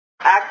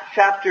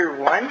chapter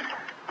 1.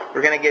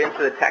 We're going to get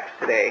into the text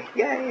today.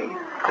 Yay!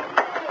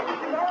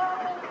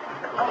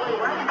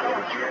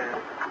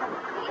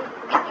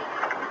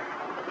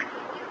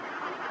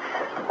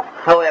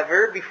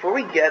 However, before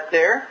we get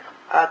there,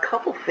 a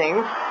couple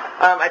things.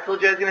 I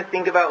told you I was going to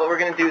think about what we're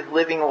going to do with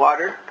living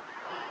water.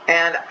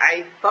 And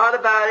I thought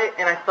about it,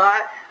 and I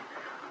thought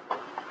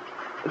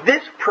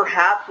this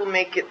perhaps will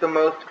make it the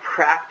most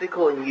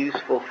practical and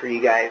useful for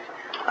you guys.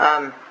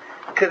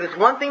 Because it's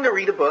one thing to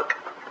read a book,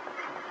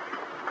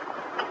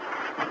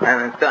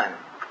 and it's done.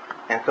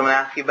 And someone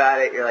asks you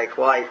about it, you're like,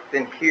 well, it's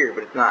in here,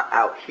 but it's not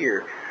out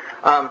here.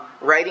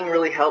 Writing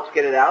really helps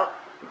get it out,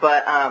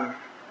 but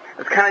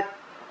it's kind of,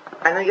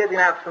 I know you guys are going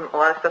to have a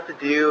lot of stuff to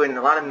do and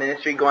a lot of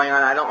ministry going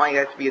on. I don't want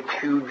you guys to be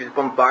too just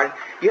bombarded.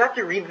 You have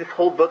to read this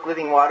whole book,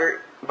 Living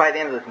Water, by the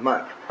end of this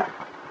month.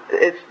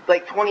 It's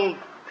like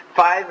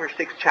 25 or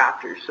 6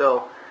 chapters,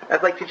 so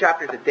that's like 2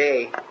 chapters a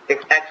day,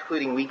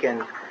 excluding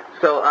weekends.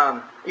 So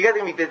you guys are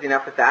going to be busy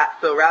enough with that.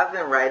 So rather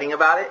than writing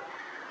about it,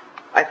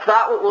 I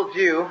thought what we'll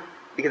do,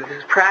 because this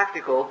is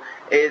practical,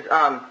 is you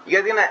guys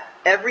are going to,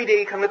 every day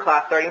you come to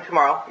class, starting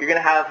tomorrow, you're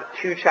going to have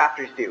 2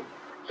 chapters due.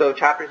 So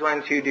chapters 1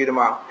 and 2 due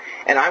tomorrow.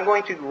 And I'm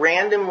going to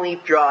randomly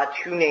draw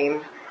 2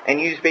 names, and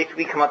you just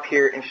basically come up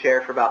here and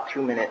share for about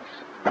 2 minutes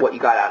what you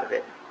got out of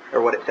it,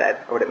 or what it said,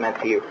 or what it meant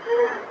to you.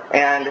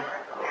 And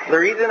the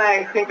reason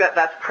I think that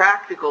that's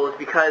practical is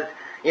because,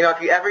 you know,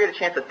 if you ever get a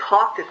chance to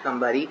talk to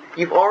somebody,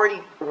 you've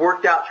already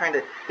worked out trying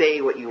to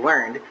say what you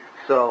learned.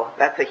 So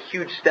that's a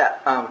huge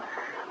step.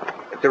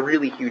 It's a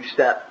really huge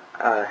step.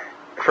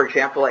 For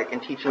example, like in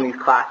teaching these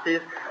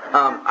classes,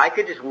 I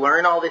could just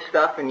learn all this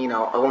stuff in,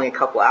 only a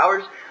couple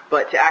hours,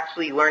 but to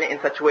actually learn it in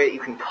such a way that you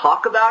can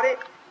talk about it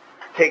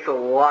takes a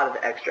lot of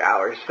extra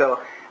hours.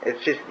 So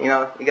it's just,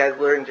 you guys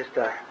learn just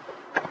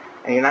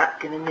and you're not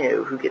going to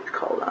know who gets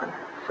called on.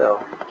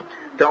 So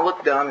don't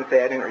look dumb and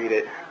say I didn't read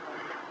it.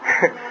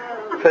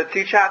 So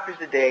 2 chapters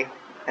a day,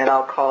 and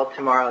I'll call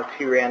tomorrow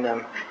 2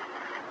 random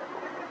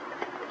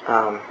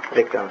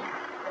victims.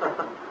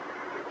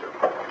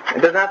 It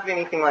doesn't have to be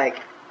anything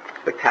like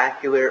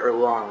spectacular or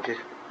long.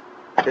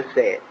 Just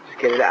say it. Just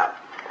get it out.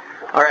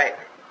 All right.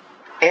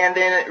 And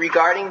then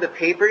regarding the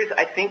papers,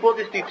 I think we'll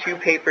just do 2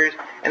 papers.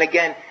 And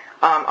again,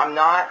 I'm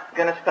not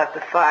going to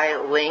specify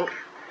length.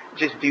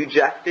 Just do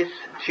justice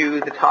to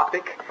the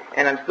topic.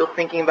 And I'm still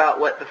thinking about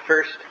what the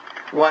first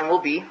one will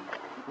be.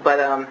 But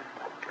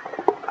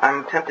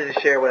I'm tempted to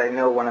share what I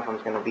know one of them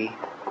is going to be.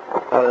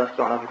 I just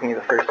don't know if it's going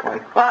to be the first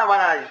one. Well, why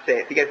not I just say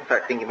it? So you guys can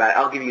start thinking about it.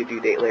 I'll give you a due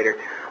date later.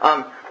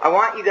 I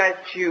want you guys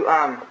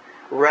to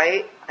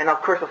write, and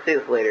of course I'll say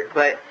this later,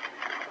 but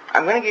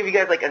I'm going to give you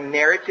guys like a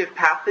narrative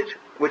passage,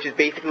 which is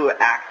basically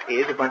what Acts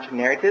is, a bunch of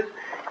narratives,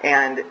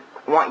 and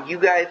I want you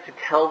guys to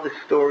tell the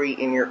story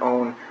in your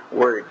own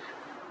words.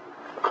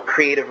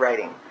 Creative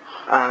writing.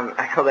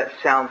 I know that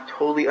sounds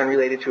totally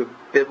unrelated to a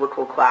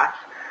biblical class,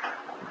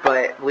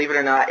 but believe it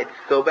or not, it's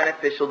so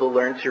beneficial to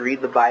learn to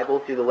read the Bible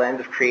through the lens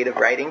of creative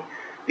writing,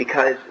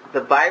 because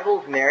the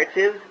Bible's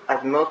narratives,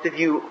 as most of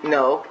you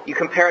know, you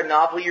compare a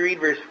novel you read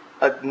versus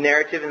a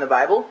narrative in the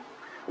Bible,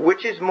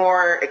 which is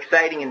more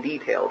exciting and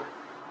detailed?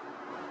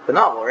 The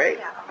novel, right?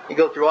 Yeah. You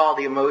go through all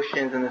the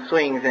emotions and the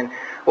swings, and,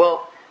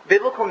 well,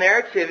 biblical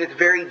narrative is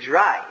very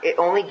dry. It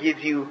only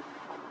gives you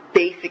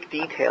basic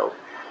details.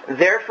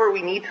 Therefore,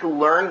 we need to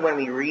learn when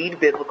we read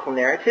biblical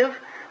narrative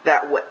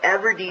that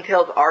whatever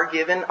details are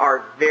given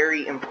are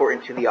very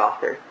important to the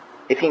author,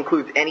 if he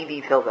includes any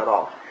details at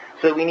all.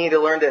 So we need to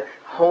learn to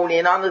hone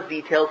in on those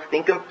details,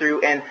 think them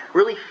through, and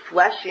really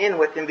flesh in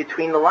what's in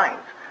between the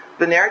lines.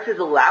 The narratives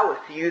allow us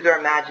to use our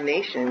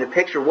imagination to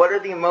picture what are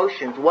the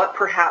emotions, what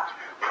perhaps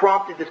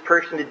prompted this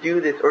person to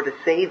do this or to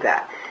say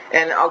that.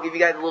 And I'll give you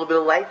guys a little bit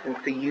of license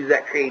to use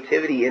that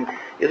creativity. And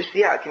you'll just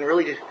see how it can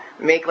really just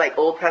make like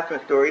Old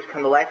Testament stories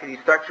come to life as you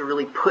start to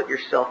really put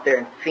yourself there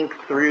and think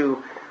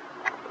through,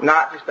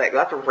 not just like,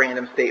 that's a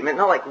random statement.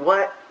 No, like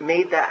what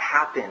made that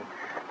happen?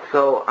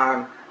 So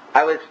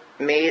I was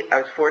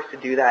forced to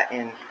do that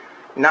and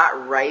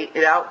not write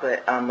it out,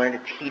 but learn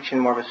to teach in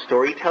more of a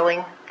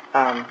storytelling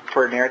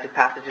for narrative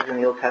passages in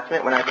the Old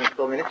Testament when I was in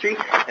school ministry,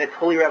 and it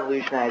totally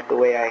revolutionized the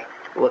way I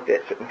looked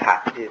at certain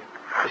passages.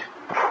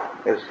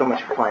 It was so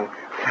much fun.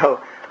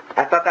 So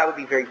I thought that would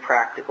be very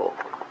practical.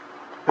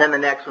 Then the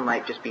next one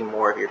might just be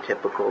more of your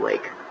typical,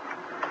 like,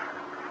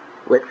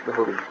 with the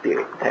Holy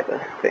Spirit type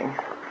of thing.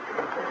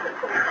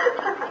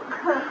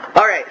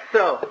 Alright,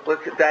 so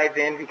let's dive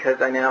in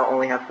because I now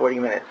only have 40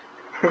 minutes.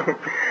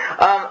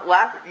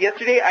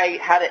 Yesterday I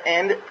had to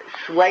end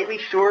slightly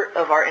short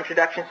of our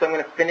introduction, so I'm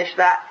going to finish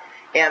that,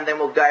 and then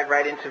we'll dive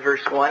right into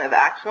verse 1 of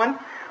Acts 1.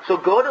 So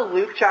go to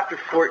Luke chapter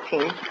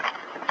 14.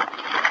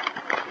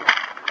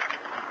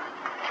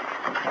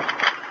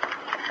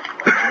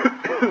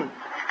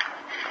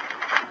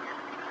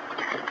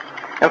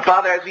 And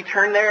Father, as we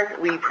turn there,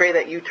 we pray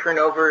that you turn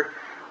over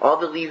all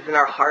the leaves in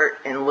our heart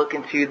and look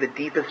into the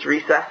deepest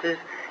recesses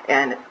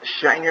and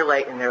shine your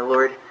light in there,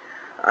 Lord.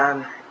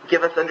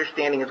 Give us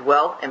understanding as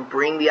well and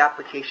bring the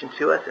application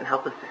to us and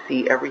help us to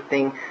see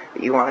everything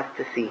that you want us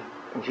to see.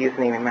 In Jesus'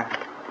 name, amen.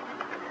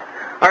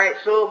 All right,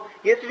 so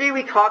yesterday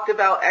we talked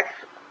about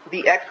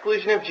the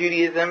exclusion of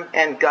Judaism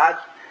and God's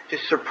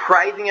just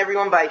surprising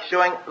everyone by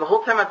showing the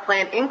whole time I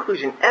planned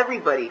inclusion,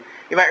 everybody.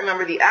 You might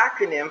remember the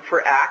acronym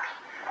for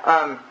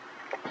ACTS,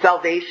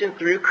 salvation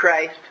through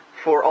Christ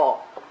for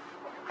all.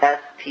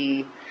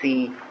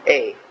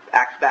 STCA,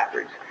 ACTS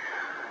backwards.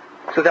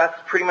 So that's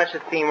pretty much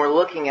the theme we're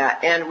looking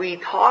at. And we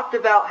talked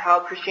about how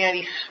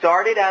Christianity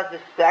started as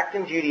a sect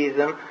in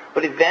Judaism,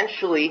 but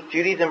eventually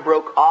Judaism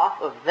broke off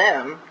of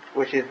them,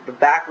 which is the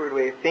backward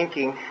way of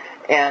thinking,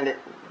 and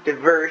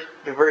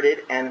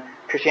diverted, and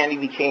Christianity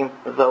became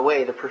the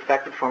way, the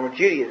perfected form of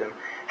Judaism.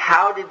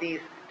 How did these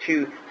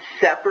two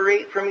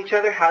separate from each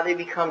other? How did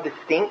they become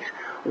distinct?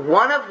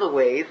 One of the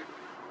ways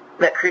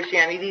that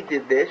Christianity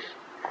did this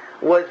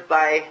was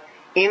by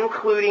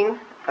including,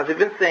 as I've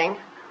been saying,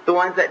 the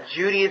ones that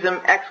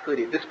Judaism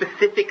excluded, the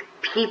specific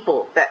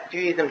people that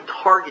Judaism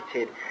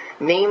targeted,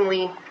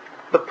 namely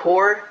the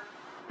poor,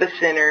 the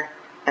sinner,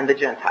 and the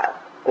Gentile,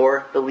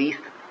 or the least,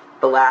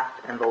 the last,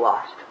 and the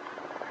lost.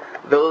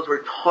 Those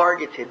were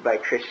targeted by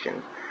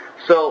Christians.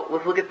 So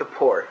let's look at the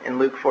poor in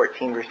Luke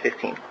 14, verse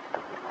 15.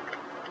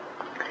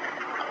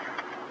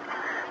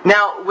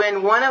 Now,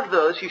 when one of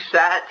those who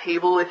sat at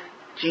table with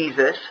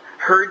Jesus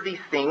heard these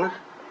things,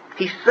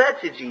 he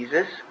said to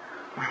Jesus,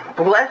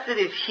 "Blessed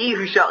is he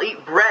who shall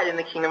eat bread in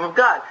the kingdom of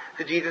God."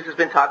 So Jesus has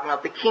been talking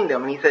about the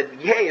kingdom, and he said,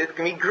 "Yay, it's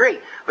going to be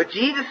great." But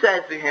Jesus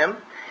says to him,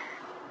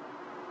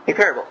 a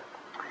parable,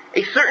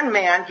 "A certain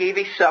man gave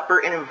a supper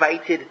and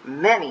invited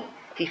many.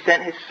 He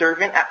sent his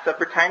servant at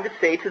supper time to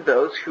say to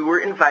those who were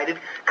invited,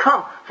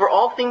 'Come, for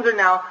all things are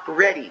now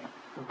ready.'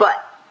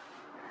 But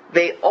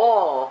they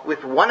all,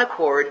 with one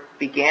accord,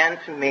 began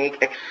to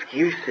make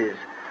excuses.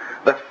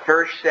 The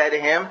first said to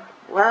him,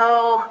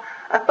 'Well,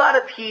 I bought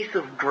a piece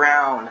of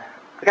ground.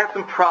 I got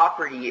some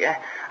property.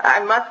 I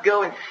must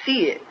go and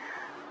see it.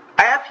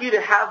 I ask you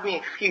to have me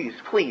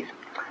excused, please.'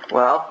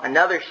 Well,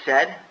 another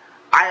said,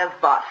 'I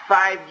have bought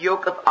 5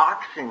 yoke of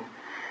oxen,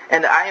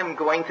 and I am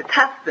going to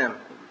test them.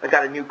 I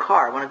got a new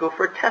car. I want to go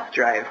for a test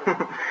drive.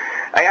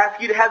 I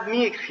ask you to have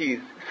me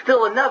excused.'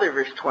 Still another,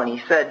 verse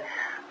 20, said,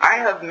 'I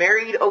have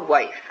married a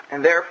wife,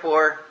 and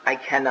therefore I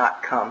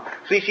cannot come.'"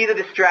 So you see the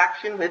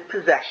distraction with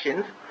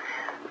possessions.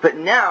 But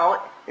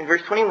now, in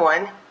verse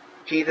 21,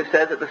 Jesus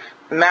says that the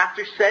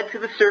master said to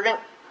the servant,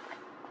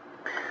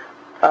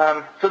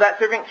 so that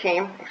servant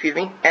came,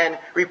 and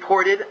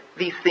reported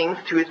these things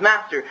to his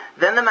master.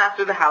 Then the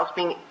master of the house,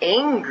 being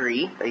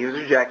angry that he was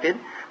rejected,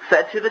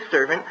 said to the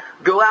servant,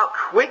 "Go out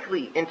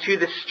quickly into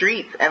the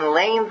streets and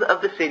lanes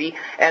of the city,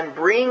 and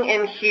bring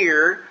in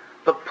here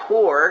the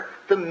poor,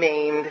 the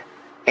maimed,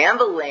 and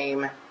the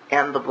lame,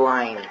 and the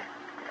blind."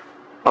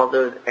 All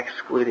those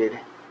excluded.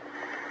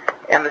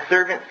 And the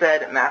servant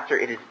said, "Master,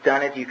 it is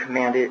done as you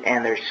commanded,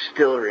 and there's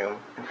still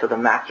room." And so the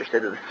master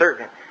said to the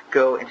servant,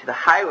 "Go into the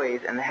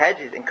highways and the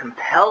hedges, and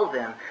compel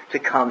them to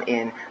come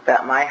in,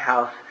 that my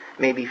house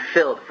may be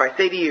filled. For I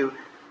say to you,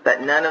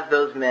 that none of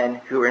those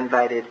men who were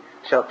invited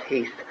shall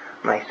taste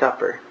my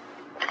supper."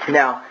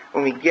 Now,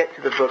 when we get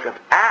to the book of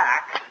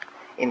Acts,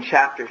 in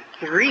chapter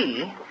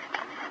 3,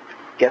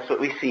 guess what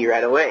we see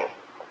right away?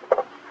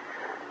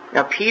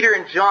 Now, Peter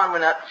and John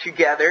went up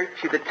together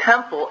to the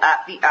temple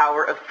at the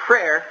hour of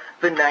prayer,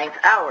 the 9th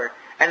hour.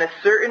 And a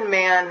certain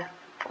man,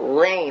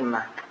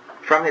 lame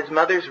from his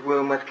mother's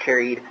womb, was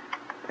carried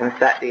and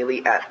sat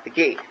daily at the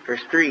gate.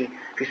 Verse 3,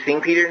 who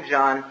seeing Peter and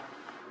John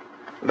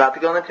about to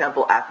go in the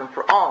temple, asked them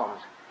for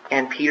alms.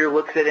 And Peter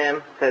looks at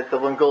him, says,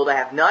 "Silver and gold I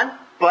have none,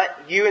 but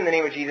you in the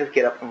name of Jesus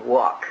get up and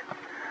walk."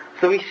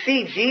 So we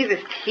see Jesus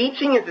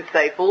teaching his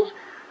disciples,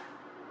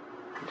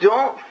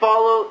 don't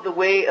follow the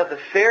way of the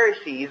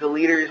Pharisees, the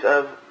leaders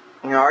of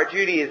our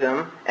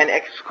Judaism, and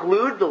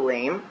exclude the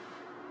lame.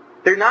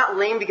 They're not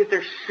lame because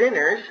they're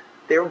sinners.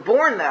 They were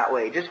born that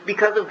way, just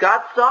because of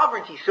God's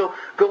sovereignty. So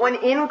go and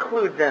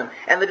include them.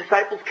 And the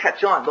disciples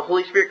catch on. The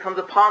Holy Spirit comes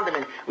upon them,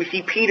 and we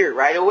see Peter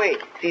right away.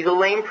 Sees a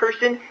lame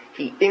person,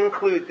 he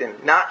includes him,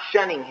 not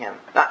shunning him,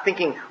 not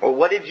thinking, "Well,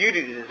 what did you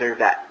do to deserve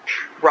that?"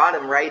 Brought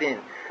him right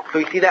in. So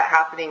we see that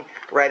happening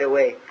right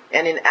away.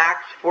 And in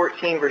Acts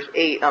 14, verse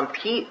 8,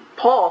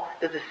 Paul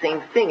does the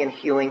same thing in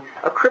healing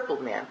a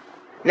crippled man.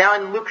 Now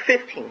in Luke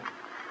 15,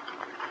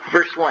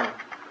 verse 1,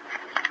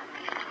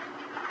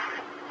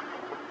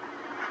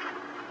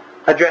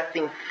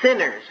 addressing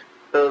sinners,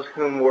 those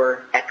whom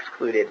were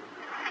excluded.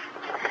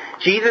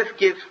 Jesus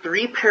gives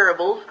 3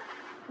 parables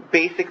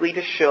basically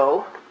to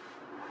show.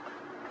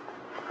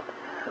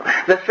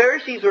 The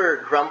Pharisees were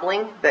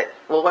grumbling that,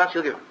 well, why don't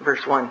you look at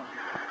verse 1.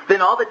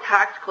 Then all the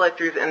tax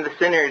collectors and the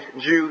sinners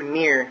drew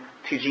near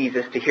to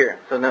Jesus to hear him.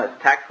 So notice,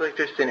 tax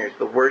collectors, sinners,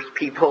 the worst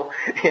people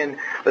in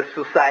the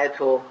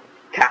societal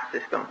caste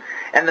system.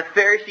 And the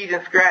Pharisees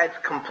and scribes,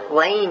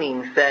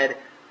 complaining, said,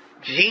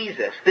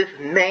 "Jesus, this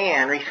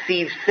man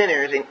receives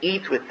sinners and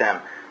eats with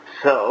them."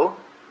 So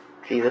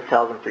Jesus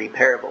tells them 3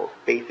 parables,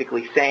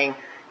 basically saying,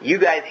 you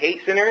guys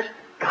hate sinners,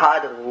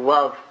 God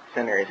loves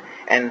sinners.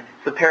 And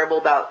it's the parable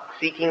about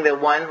seeking the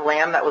one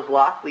lamb that was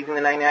lost, leaving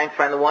the 99 to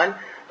find the one.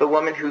 The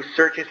woman who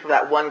searches for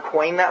that one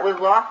coin that was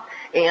lost,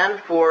 and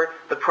for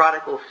the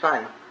prodigal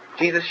son.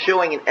 Jesus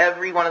showing in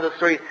every one of those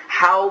stories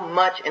how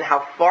much and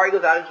how far he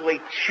goes out of his way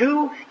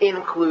to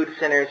include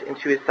sinners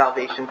into his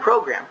salvation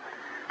program.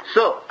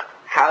 So,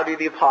 how do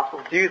the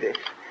apostles do this?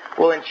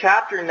 Well, in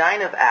chapter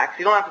 9 of Acts,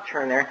 you don't have to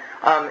turn there,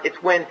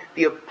 it's when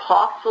the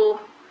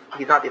apostle,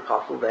 he's not the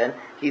apostle then,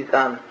 he's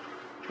the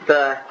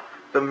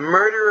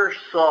murderer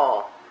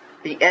Saul,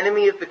 the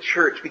enemy of the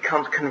church,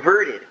 becomes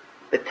converted.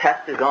 The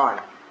test is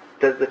on.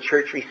 Does the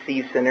church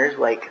receive sinners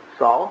like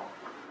Saul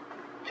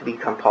to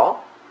become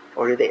Paul?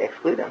 Or do they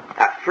exclude him?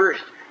 At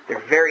first, they're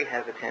very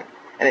hesitant.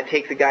 And it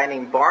takes a guy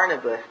named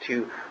Barnabas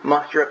to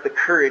muster up the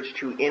courage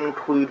to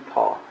include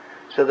Paul.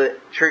 So the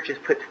church is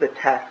put to the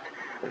test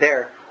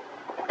there.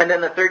 And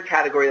then the third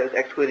category that was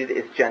excluded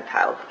is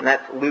Gentiles. And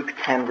that's Luke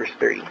 10, verse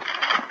 30.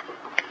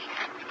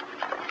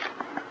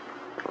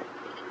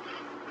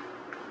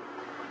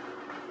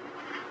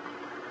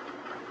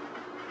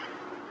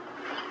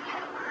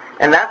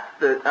 And that's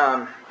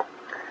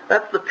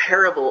the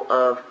parable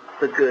of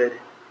the Good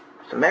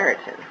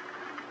Samaritan.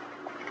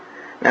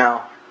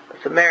 Now,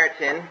 a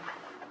Samaritan,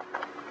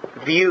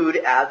 viewed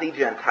as a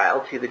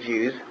Gentile to the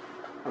Jews,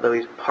 although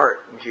he's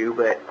part Jew,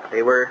 but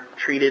they were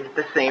treated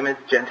the same as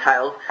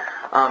Gentiles.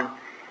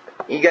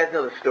 You guys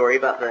know the story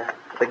about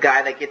the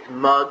guy that gets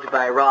mugged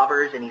by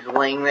robbers and he's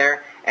laying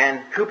there, and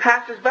who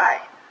passes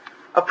by?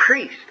 A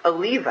priest, a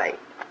Levite,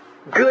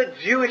 good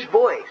Jewish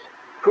boys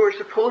who are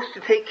supposed to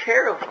take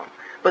care of him.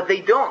 But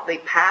they don't. They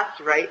pass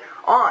right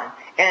on.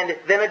 And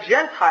then a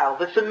Gentile,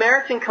 the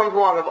Samaritan, comes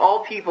along of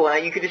all people.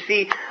 And you could just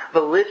see the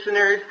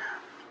listeners,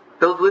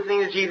 those listening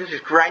to Jesus,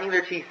 just grinding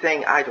their teeth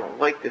saying, I don't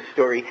like this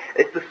story.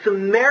 It's the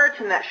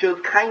Samaritan that shows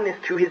kindness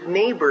to his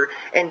neighbor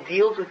and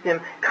deals with him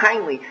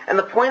kindly. And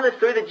the point of the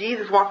story that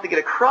Jesus wants to get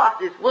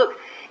across is, look,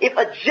 if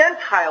a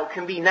Gentile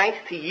can be nice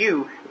to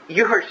you,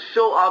 you are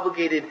so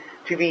obligated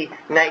to be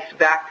nice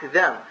back to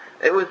them.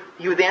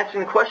 He was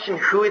answering the question,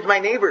 who is my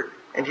neighbor?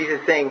 And Jesus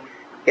is saying,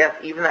 yes,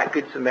 even that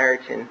good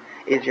Samaritan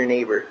is your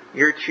neighbor.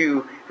 You're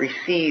to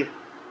receive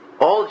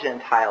all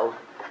Gentiles.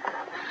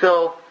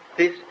 So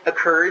this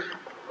occurs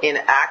in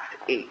Acts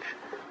 8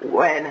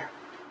 when,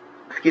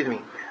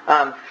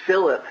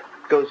 Philip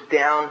goes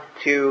down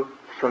to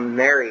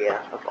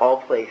Samaria, of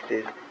all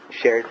places,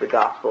 shares the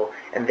gospel,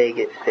 and they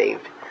get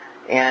saved.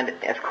 And,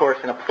 of course,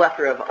 in a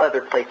plethora of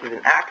other places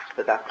in Acts,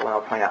 but that's the one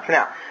I'll point out for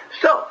now.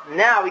 So,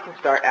 now we can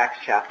start Acts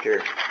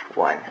chapter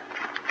 1.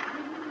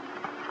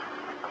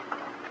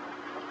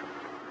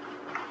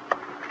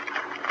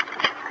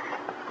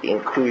 The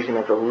inclusion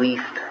of the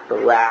least, the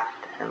last,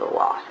 and the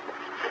lost.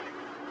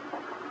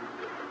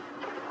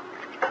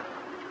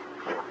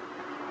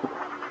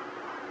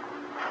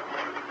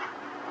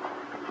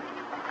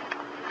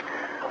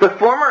 The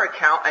former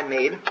account I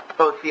made,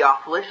 O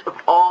Theophilus, of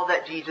all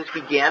that Jesus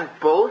began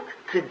both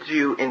to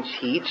do and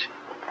teach,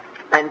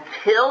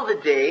 until the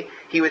day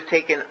he was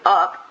taken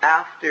up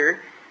after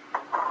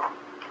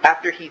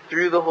he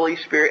through the Holy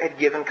Spirit had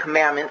given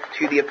commandments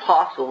to the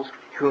apostles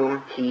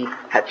whom he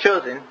had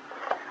chosen,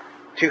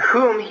 to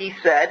whom he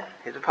said,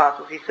 his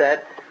apostles he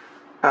said,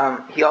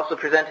 he also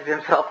presented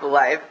himself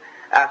alive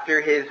after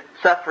his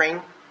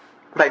suffering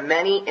by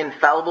many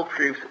infallible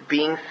proofs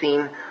being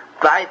seen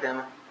by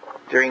them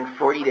during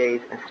 40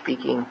 days and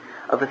speaking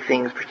of the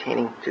things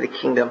pertaining to the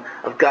kingdom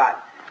of God.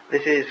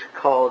 This is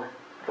called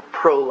the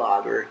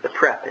prologue or the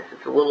preface.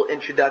 It's a little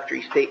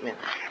introductory statement.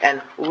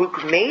 And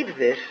Luke made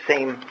this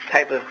same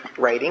type of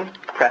writing,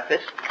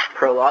 preface,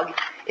 prologue,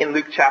 in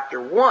Luke chapter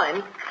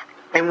 1,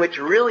 in which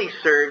really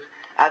serves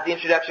as the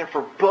introduction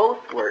for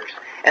both works.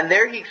 And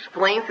there he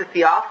explains to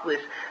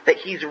Theophilus that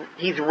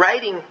he's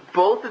writing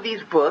both of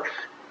these books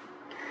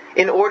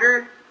in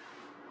order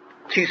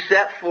to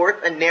set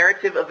forth a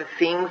narrative of the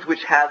things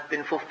which have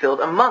been fulfilled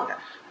among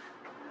us.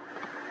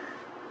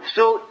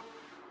 So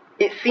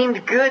it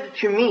seemed good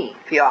to me,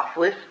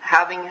 Theophilus,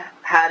 having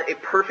had a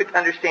perfect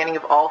understanding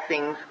of all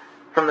things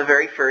from the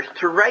very first,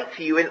 to write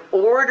to you an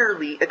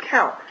orderly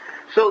account.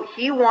 So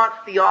he wants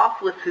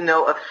Theophilus to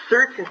know of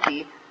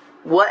certainty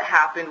what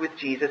happened with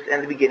Jesus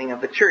and the beginning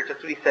of the church.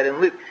 That's what he said in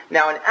Luke.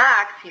 Now in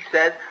Acts, he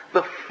says,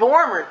 the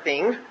former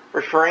things,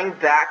 referring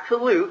back to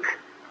Luke,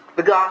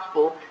 the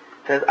gospel,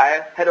 says,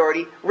 I had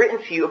already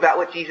written to you about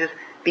what Jesus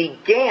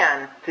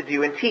began to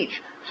do and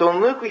teach. So in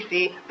Luke we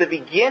see the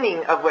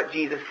beginning of what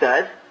Jesus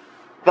does,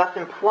 thus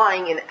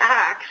implying in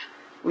Acts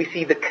we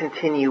see the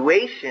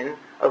continuation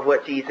of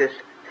what Jesus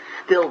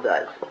still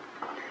does.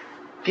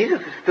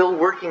 Jesus is still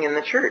working in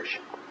the church.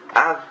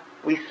 As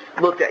we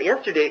looked at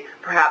yesterday,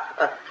 perhaps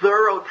a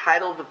thorough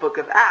title of the book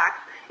of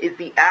Acts is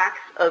the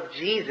Acts of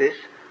Jesus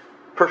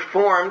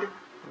performed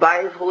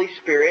by his Holy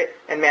Spirit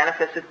and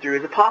manifested through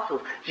his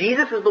apostles.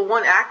 Jesus is the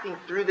one acting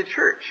through the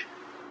church.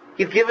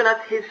 He's given us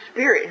his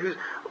Spirit who's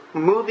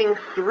moving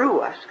through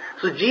us.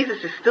 So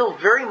Jesus is still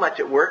very much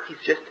at work.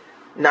 He's just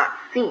not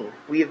seen.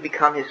 We have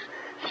become his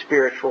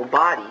spiritual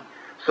body.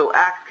 So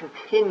Acts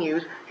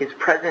continues his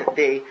present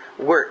day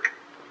work.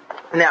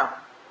 Now,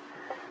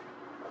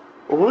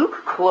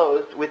 Luke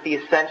closed with the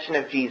ascension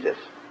of Jesus.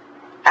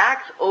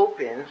 Acts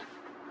opens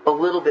a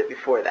little bit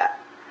before that.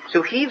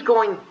 So he's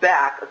going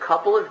back a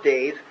couple of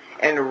days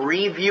and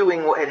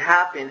reviewing what had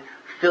happened,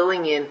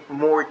 filling in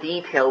more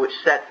detail, which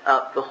sets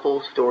up the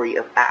whole story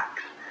of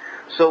Acts.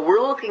 So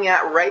we're looking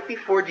at right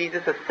before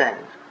Jesus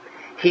ascends.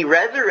 He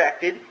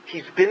resurrected,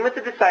 he's been with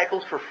the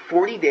disciples for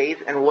 40 days,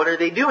 and what are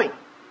they doing?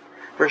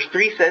 Verse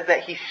 3 says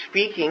that he's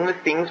speaking the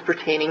things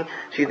pertaining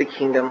to the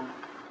kingdom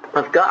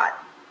of God.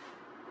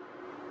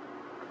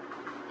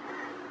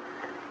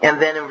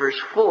 And then in verse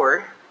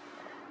 4,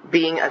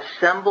 being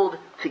assembled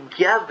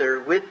together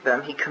with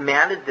them, he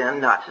commanded them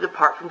not to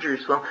depart from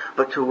Jerusalem,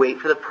 but to wait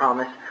for the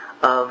promise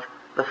of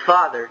the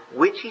Father,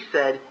 which he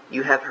said,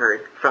 you have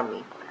heard from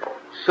me.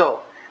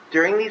 So,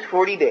 during these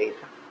 40 days,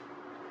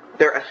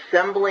 they're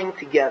assembling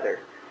together,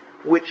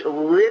 which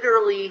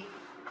literally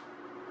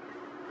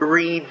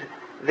reads,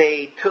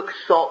 they took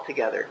salt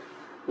together,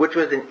 which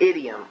was an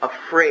idiom, a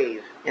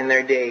phrase in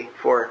their day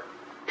for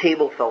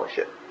table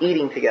fellowship,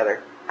 eating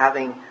together,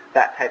 having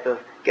that type of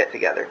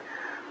get-together.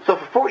 So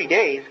for 40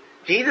 days,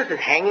 Jesus is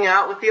hanging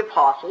out with the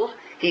apostles.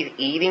 He's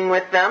eating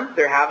with them.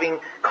 They're having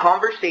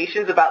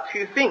conversations about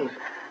two things.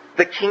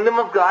 The kingdom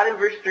of God in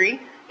verse 3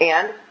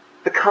 and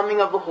the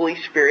coming of the Holy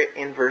Spirit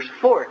in verse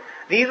 4.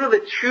 These are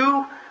the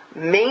two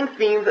main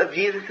themes of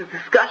Jesus'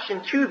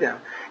 discussion to them.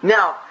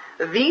 Now,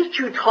 these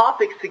two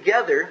topics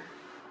together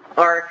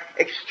are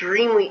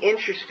extremely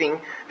interesting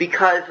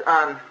because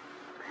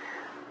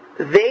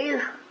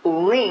they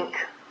link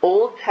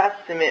Old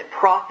Testament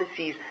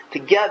prophecies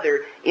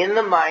together in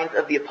the minds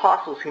of the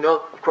apostles who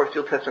know, of course, the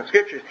Old Testament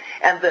scriptures.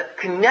 And the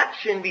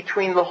connection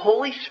between the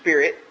Holy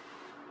Spirit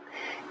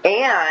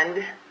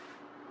and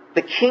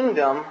the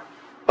kingdom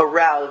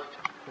aroused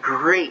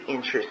great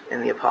interest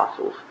in the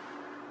apostles.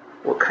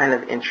 What kind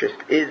of interest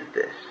is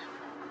this?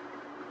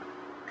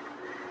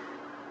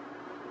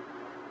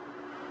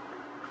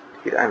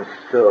 Dude, I'm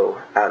so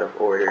out of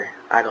order.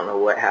 I don't know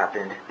what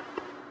happened.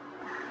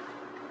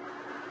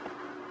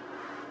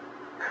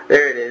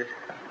 There it is.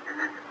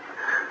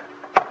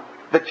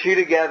 The two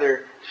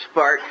together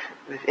sparked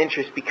this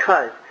interest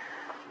because,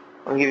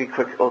 let me give you a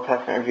quick Old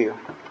Testament review.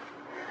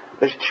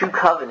 There's two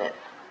covenants.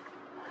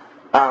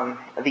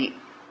 The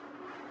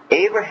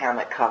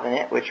Abrahamic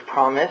covenant, which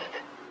promised,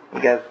 you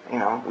guys,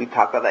 we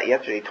talked about that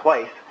yesterday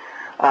twice,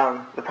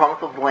 the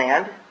promise of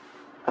land,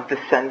 of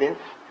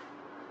descendants,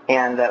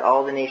 and that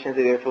all the nations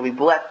of the earth will be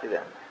blessed through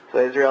them. So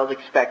Israel's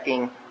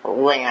expecting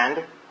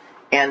land.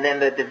 And then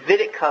the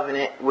Davidic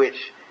covenant,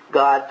 which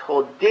God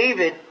told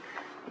David,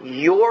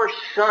 your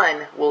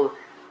son will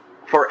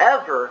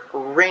forever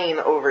reign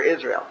over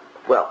Israel.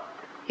 Well,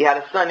 he had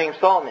a son named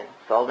Solomon.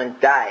 Solomon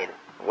died.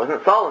 It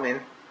wasn't Solomon.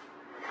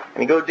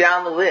 And you go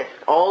down the list.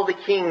 All the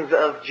kings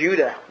of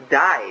Judah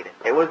died.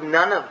 It was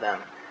none of them.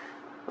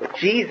 But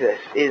Jesus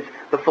is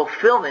the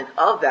fulfillment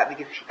of that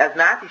because, as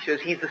Matthew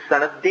shows, he's the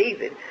son of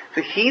David.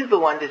 So he's the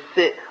one to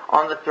sit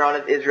on the throne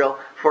of Israel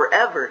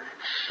forever.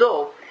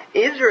 So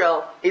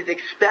Israel is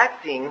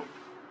expecting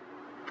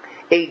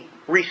a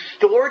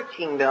restored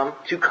kingdom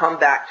to come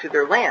back to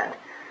their land.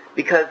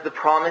 Because the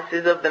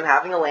promises of them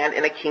having a land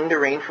and a king to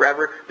reign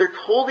forever, they're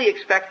totally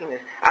expecting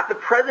this. At the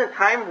present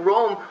time,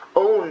 Rome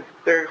owns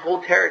their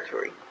whole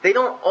territory. They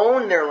don't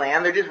own their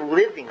land, they're just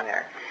living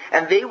there.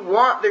 And they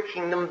want their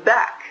kingdom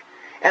back.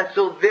 And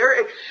so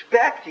they're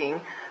expecting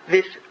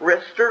this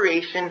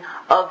restoration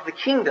of the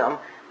kingdom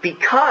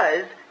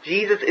because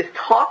Jesus is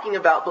talking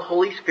about the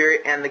Holy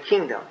Spirit and the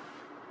kingdom.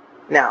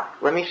 Now,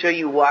 let me show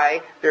you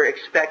why they're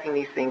expecting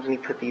these things when you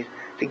put these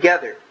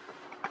together.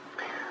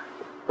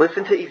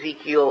 Listen to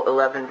Ezekiel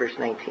 11, verse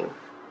 19.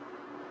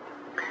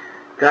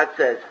 God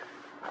says,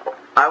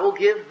 I will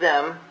give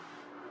them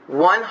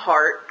one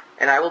heart,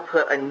 and I will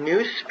put a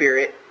new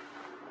spirit,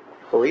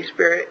 Holy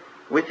Spirit,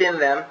 within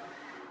them,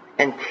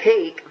 and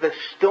take the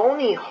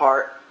stony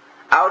heart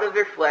out of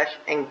their flesh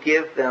and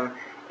give them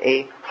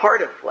a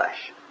heart of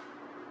flesh.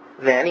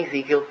 Then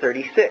Ezekiel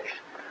 36,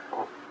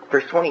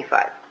 verse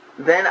 25.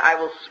 Then I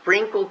will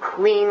sprinkle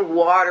clean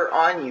water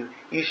on you.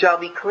 You shall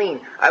be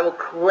clean. I will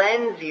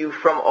cleanse you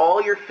from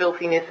all your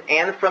filthiness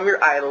and from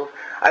your idols.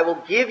 I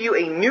will give you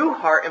a new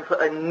heart and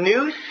put a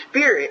new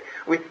spirit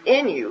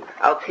within you.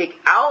 I'll take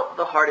out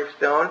the heart of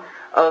stone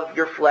of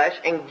your flesh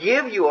and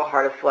give you a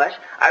heart of flesh.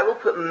 I will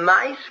put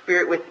my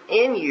spirit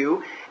within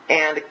you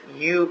and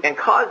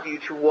cause you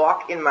to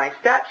walk in my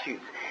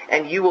statutes.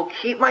 And you will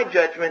keep my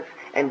judgments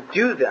and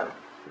do them.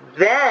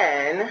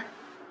 Then,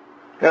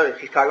 notice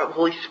he's talking about the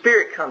Holy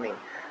Spirit coming.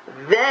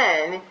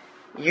 Then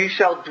you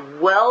shall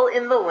dwell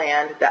in the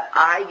land that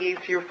I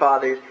gave to your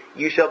fathers.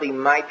 You shall be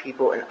my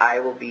people and I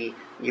will be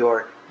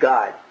your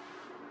God.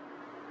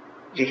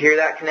 Did you hear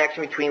that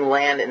connection between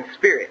land and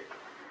spirit?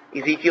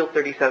 Ezekiel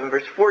 37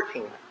 verse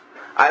 14.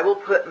 I will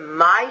put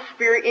my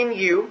spirit in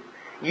you.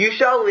 You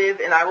shall live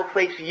and I will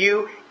place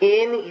you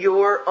in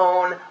your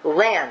own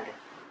land.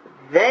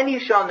 Then you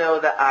shall know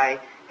that I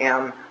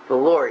am the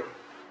Lord.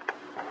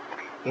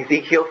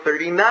 Ezekiel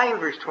 39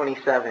 verse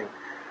 27.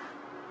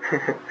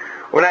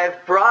 When I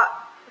have brought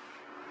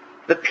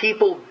the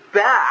people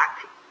back,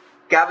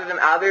 gathered them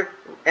out of their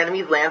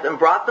enemies' lands and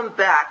brought them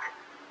back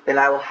then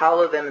I will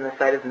hallow them in the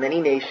sight of many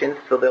nations,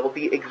 so they will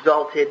be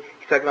exalted.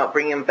 He's talking about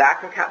bringing them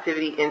back from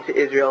captivity into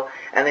Israel.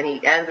 And then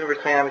he ends in verse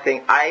 29 by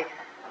saying, I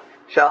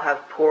shall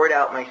have poured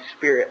out my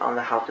Spirit on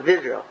the house of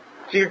Israel.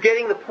 So you're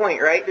getting the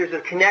point, right? There's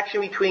a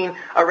connection between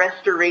a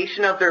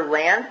restoration of their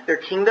land, their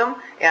kingdom,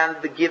 and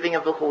the giving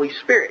of the Holy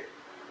Spirit.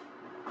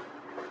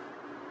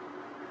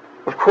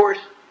 Of course,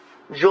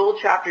 Joel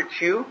chapter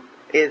 2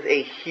 is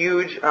a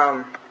huge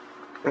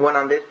one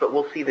on this, but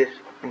we'll see this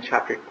in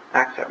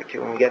Acts chapter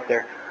 2 when we get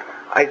there.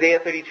 Isaiah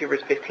 32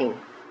 verse 15.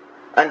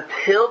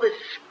 Until the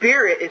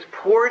Spirit is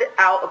poured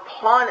out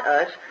upon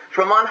us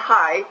from on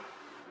high,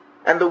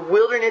 and the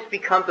wilderness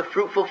becomes a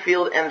fruitful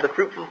field, and the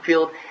fruitful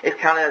field is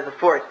counted as a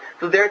forest.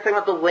 So they're talking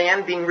about the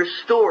land being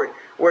restored.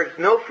 Where there's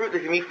no fruit,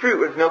 there's going to be fruit.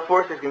 Where there's no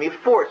forest, there's going to be a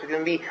forest. There's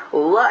going to be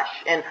lush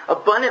and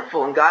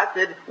abundantful. And God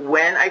said,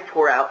 when I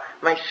pour out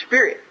my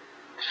Spirit.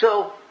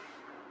 So,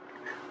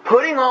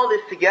 putting all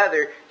this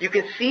together, you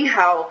can see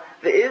how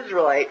the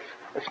Israelites,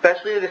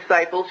 especially the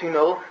disciples who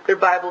know their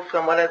Bible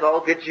somewhat, as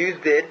all good Jews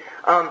did,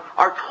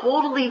 are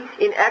totally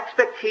in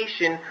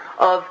expectation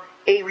of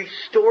a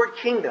restored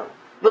kingdom.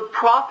 The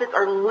prophets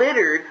are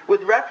littered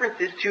with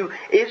references to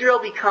Israel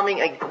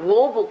becoming a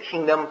global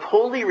kingdom,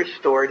 totally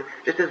restored,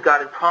 just as God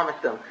had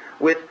promised them,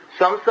 with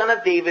some son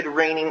of David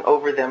reigning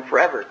over them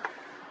forever.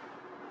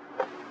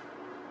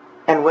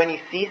 And when you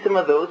see some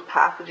of those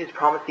passages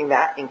promising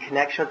that in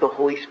connection with the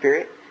Holy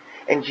Spirit,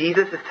 and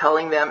Jesus is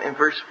telling them in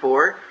verse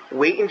 4,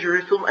 wait in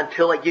Jerusalem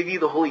until I give you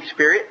the Holy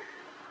Spirit,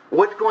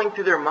 what's going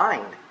through their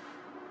mind?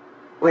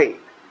 Wait,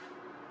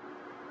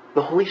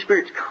 the Holy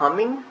Spirit's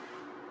coming?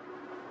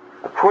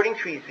 According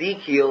to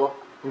Ezekiel,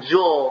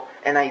 Joel,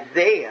 and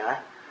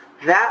Isaiah,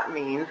 that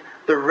means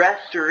the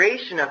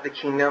restoration of the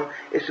kingdom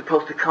is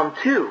supposed to come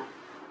too.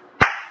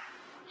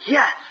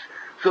 Yes!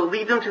 So it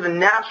leads them to the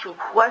natural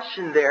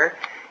question there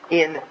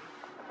in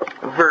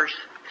verse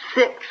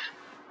 6.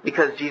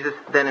 Because Jesus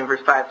then in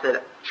verse 5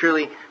 said,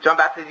 truly, John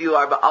baptized you,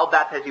 but I'll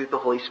baptize you with the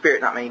Holy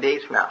Spirit not many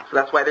days from now. So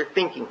that's why they're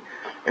thinking.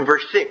 In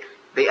verse 6,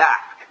 they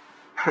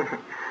ask,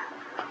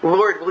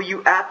 Lord, will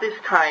you at this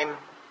time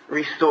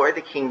restore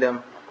the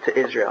kingdom to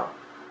Israel?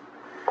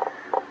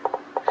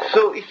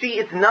 So, you see,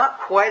 it's not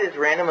quite as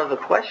random of a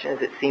question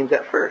as it seems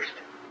at first.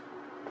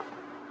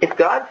 If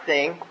God's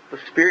saying the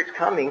Spirit's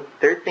coming,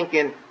 they're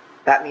thinking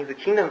that means the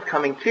kingdom's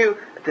coming too.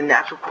 It's a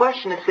natural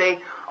question to say,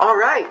 all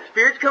right,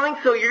 Spirit's coming,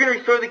 so you're going to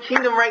restore the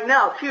kingdom right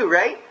now too,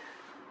 right?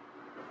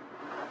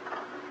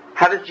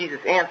 How does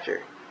Jesus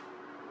answer?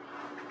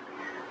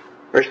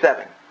 Verse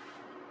 7.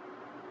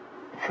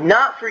 It's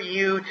not for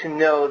you to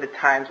know the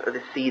times or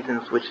the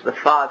seasons which the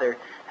Father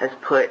has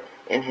put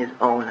in His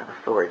own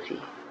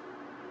authority.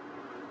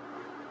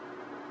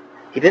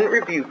 He didn't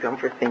rebuke them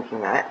for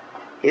thinking that.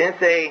 He didn't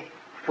say,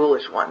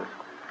 foolish ones,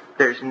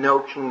 there's no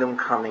kingdom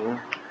coming.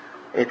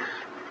 It's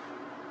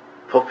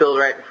fulfilled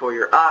right before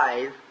your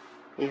eyes.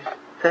 He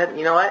said,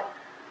 you know what?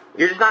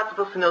 You're just not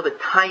supposed to know the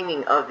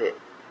timing of it.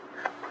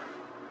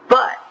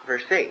 But,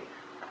 verse 8,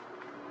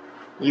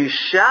 you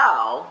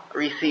shall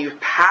receive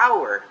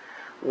power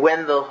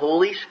when the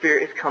Holy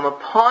Spirit has come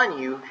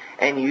upon you,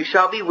 and you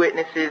shall be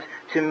witnesses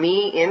to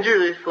me in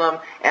Jerusalem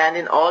and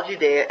in all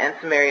Judea and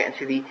Samaria and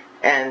to the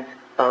ends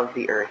of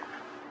the earth.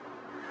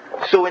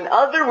 So in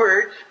other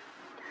words,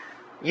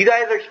 you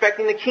guys are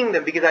expecting the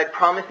kingdom because I'm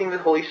promising the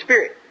Holy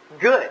Spirit.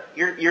 Good.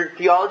 Your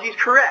theology is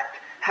correct.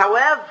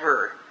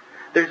 However,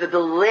 there's a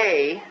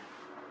delay.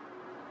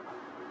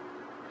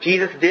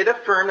 Jesus did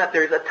affirm that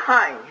there's a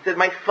time. He said,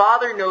 my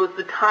Father knows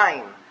the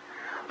time.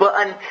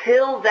 But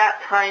until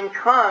that time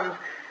comes,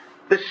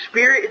 the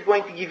Spirit is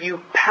going to give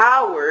you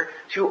power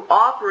to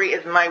operate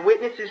as my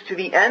witnesses to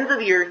the ends of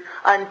the earth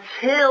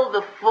until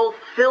the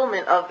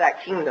fulfillment of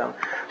that kingdom.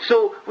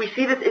 So we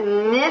see this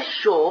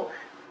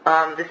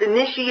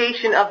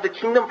initiation of the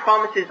kingdom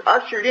promises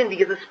ushered in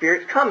because the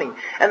Spirit's coming.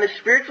 And the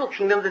spiritual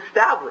kingdom's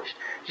established.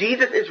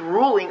 Jesus is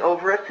ruling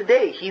over us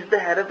today. He's the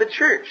head of the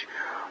church.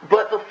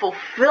 But the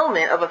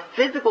fulfillment of a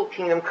physical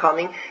kingdom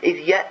coming is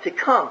yet to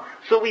come.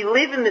 So we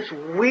live in this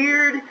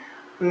weird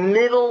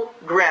middle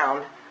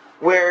ground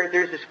where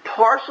there's this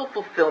partial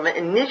fulfillment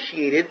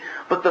initiated,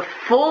 but the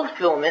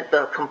fulfillment,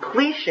 the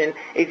completion,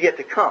 is yet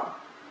to come.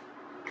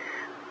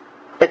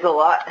 It's a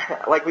lot,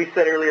 like we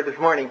said earlier this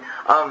morning,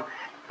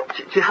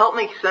 to help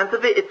make sense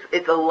of it,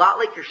 it's a lot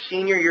like your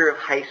senior year of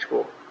high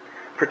school,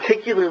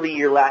 particularly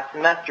your last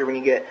semester when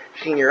you get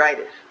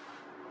senioritis.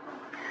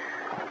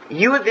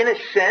 You have, in a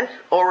sense,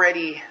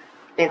 already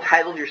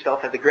entitled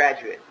yourself as a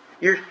graduate.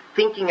 You're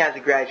thinking as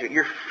a graduate.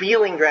 You're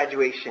feeling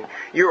graduation.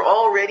 You're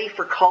all ready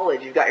for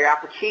college. You've got your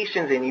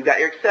applications in. You've got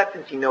your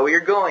acceptance. You know where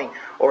you're going.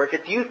 Or if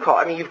it's youth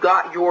call, you've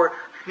got your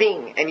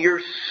thing, and you're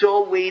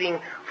so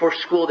waiting for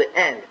school to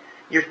end.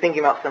 You're thinking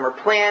about summer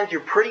plans.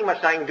 You're pretty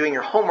much not even doing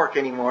your homework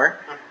anymore,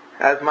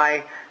 as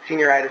my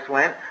senioritis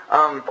went.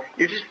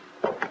 You're just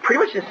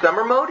pretty much in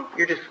summer mode.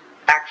 You're just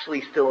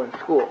actually still in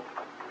school.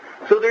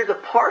 So there's a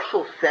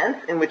partial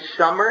sense in which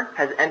summer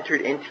has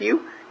entered into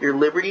you. Your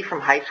liberty from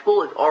high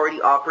school is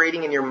already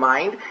operating in your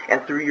mind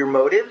and through your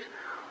motives.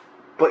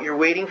 but you're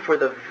waiting for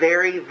the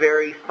very,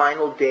 very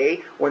final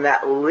day when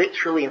that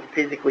literally and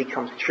physically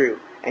comes true.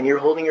 And you're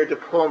holding your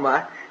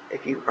diploma,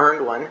 if you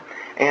earned one,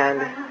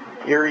 and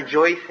you're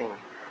rejoicing.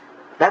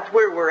 That's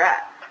where we're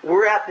at.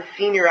 We're at the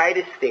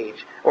senioritis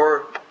stage,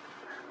 or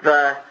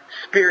the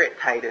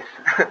spirititis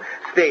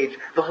stage.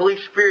 The Holy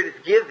Spirit is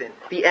given.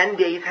 The end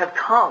days have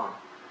come.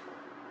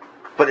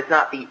 But it's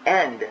not the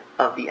end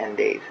of the end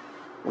days.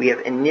 We have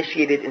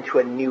initiated into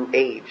a new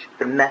age,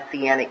 the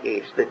Messianic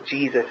age, the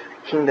Jesus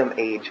kingdom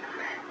age.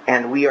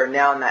 And we are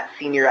now in that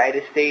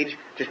senioritis stage,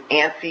 just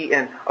antsy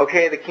and,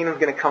 okay, the kingdom's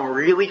going to come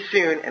really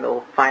soon and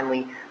it'll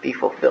finally be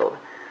fulfilled.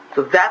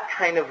 So that's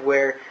kind of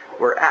where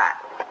we're at.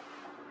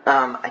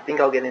 I think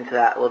I'll get into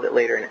that a little bit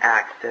later in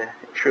Acts to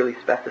truly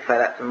specify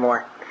that some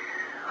more.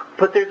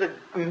 But there's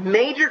a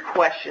major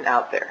question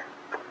out there.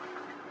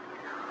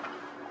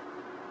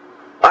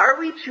 Are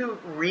we to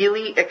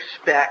really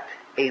expect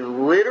a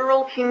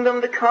literal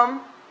kingdom to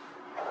come?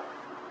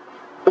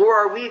 Or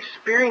are we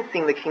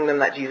experiencing the kingdom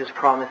that Jesus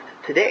promised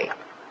today?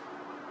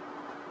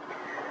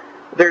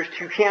 There's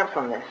two camps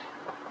on this.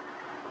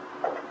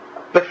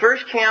 The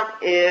first camp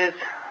is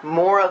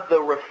more of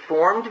the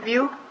Reformed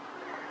view.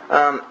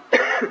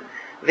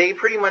 They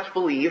pretty much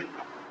believe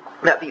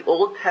that the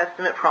Old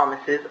Testament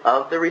promises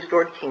of the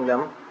restored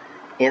kingdom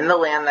in the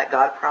land that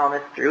God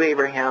promised through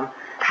Abraham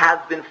has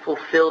been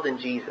fulfilled in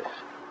Jesus.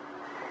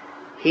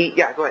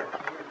 Go ahead.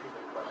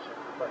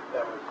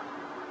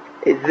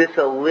 Is this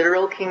a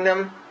literal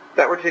kingdom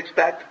that we're to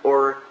expect,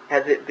 or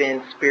has it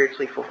been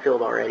spiritually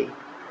fulfilled already?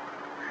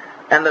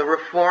 And the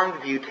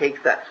Reformed view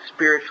takes that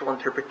spiritual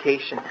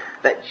interpretation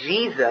that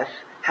Jesus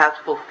has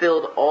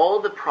fulfilled all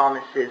the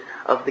promises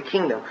of the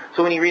kingdom.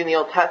 So when you read in the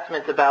Old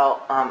Testament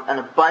about an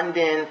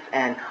abundance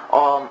and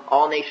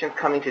all nations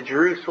coming to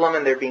Jerusalem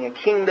and there being a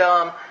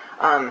kingdom,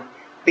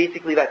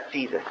 basically that's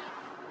Jesus.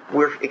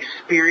 We're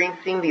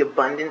experiencing the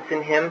abundance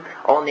in Him.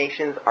 All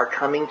nations are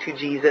coming to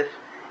Jesus,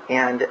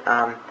 and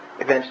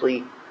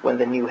eventually when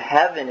the new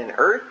heaven and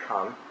earth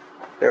come,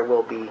 there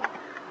will be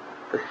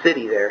the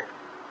city there.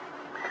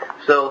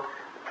 So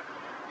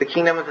the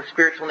kingdom is a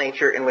spiritual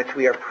nature in which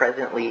we are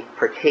presently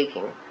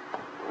partaking.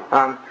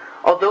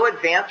 Although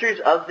advancers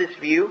of this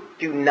view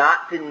do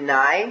not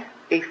deny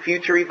a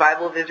future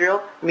revival of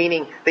Israel,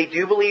 meaning they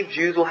do believe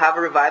Jews will have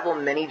a revival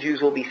and many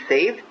Jews will be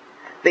saved,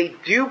 they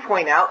do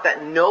point out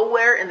that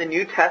nowhere in the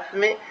New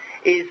Testament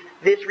is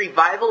this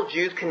revival of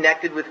Jews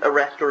connected with a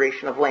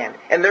restoration of land.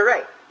 And they're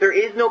right. There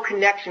is no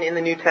connection in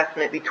the New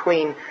Testament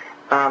between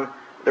the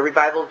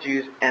revival of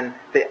Jews and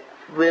the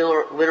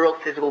literal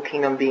physical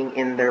kingdom being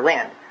in their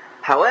land.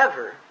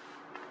 However,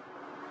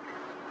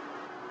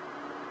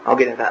 I'll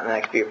get into that in the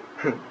next view.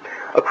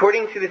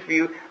 According to this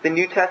view, the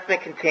New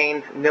Testament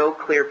contains no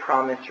clear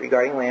promise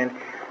regarding land.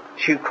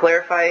 To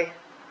clarify,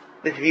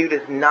 this view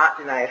does not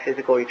deny a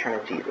physical return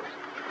of Jesus.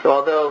 So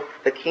although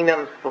the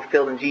kingdom is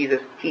fulfilled in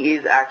Jesus, He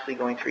is actually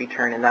going to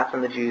return, and that's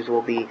when the Jews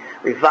will be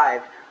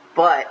revived.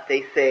 But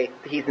they say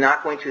He's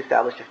not going to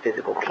establish a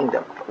physical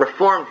kingdom.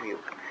 Reformed view.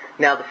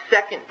 Now the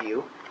second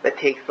view that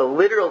takes the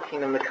literal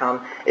kingdom to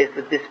come is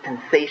the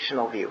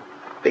dispensational view.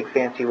 Big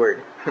fancy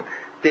word.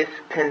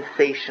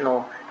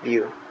 Dispensational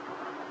view.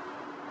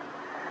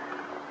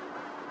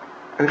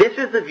 And this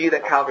is the view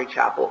that Calvary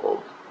Chapel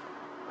holds.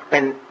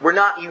 And we're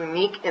not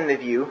unique in the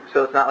view,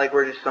 so it's not like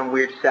we're just some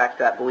weird sect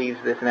that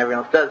believes this and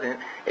everyone else doesn't.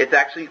 It's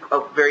actually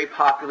a very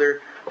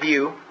popular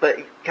view, but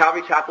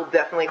Calvary Chapel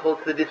definitely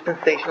holds the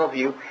dispensational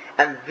view,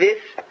 and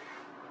this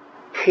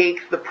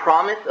takes the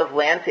promise of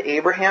land to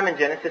Abraham in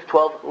Genesis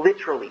 12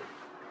 literally.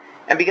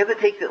 And because it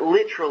takes it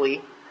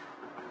literally,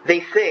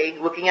 they say,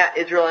 looking at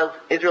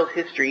Israel's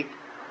history,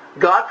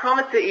 God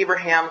promised to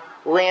Abraham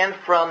land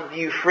from the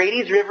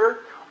Euphrates River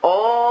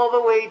all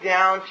the way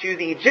down to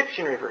the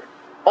Egyptian River.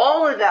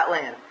 All of that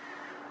land.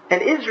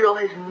 And Israel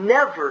has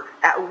never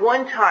at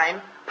one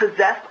time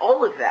possessed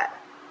all of that.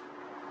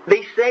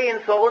 They say in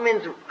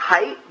Solomon's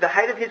height, the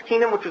height of his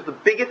kingdom, which was the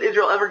biggest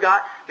Israel ever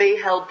got, they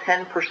held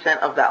 10%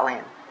 of that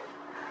land.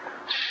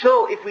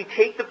 So if we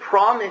take the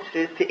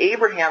promises to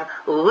Abraham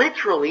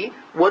literally,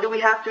 what do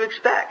we have to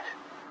expect?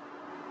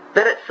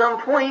 That at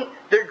some point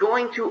they're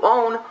going to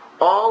own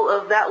all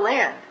of that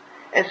land.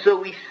 And so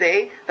we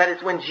say that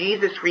it's when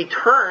Jesus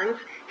returns,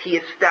 He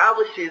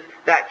establishes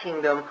that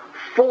kingdom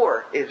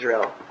for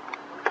Israel.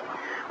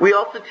 We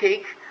also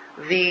take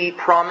the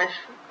promise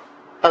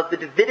of the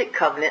Davidic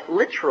covenant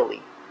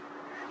literally.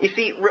 You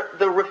see,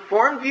 the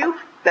Reformed view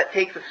that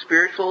takes a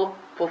spiritual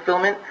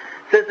fulfillment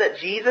says that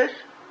Jesus,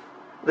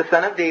 the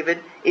son of David,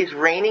 is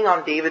reigning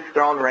on David's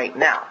throne right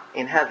now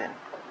in heaven.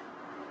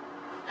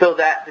 So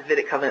that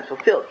Davidic covenant is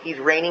fulfilled. He's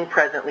reigning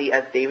presently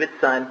as David's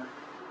son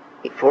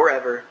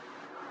forever.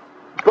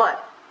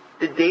 But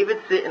did David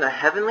sit in a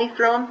heavenly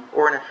throne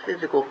or in a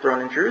physical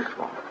throne in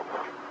Jerusalem?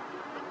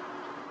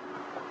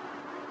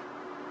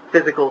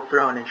 Physical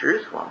throne in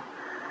Jerusalem.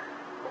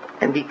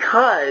 And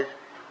because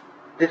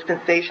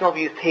dispensational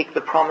views take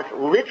the promise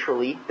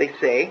literally, they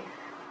say,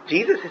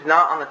 Jesus is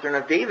not on the throne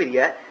of David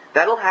yet.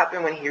 That'll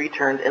happen when he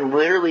returns and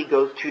literally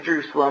goes to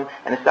Jerusalem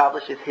and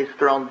establishes his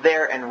throne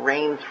there and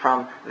reigns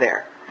from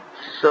there.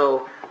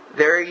 So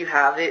there you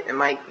have it.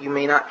 You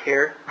may not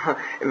care.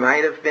 It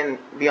might have been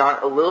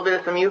beyond a little bit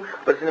of some of you,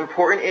 but it's an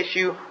important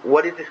issue.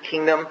 What is this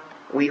kingdom?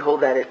 We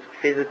hold that it's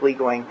physically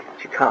going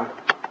to come.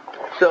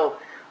 So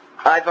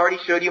I've already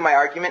showed you my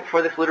argument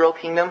for this literal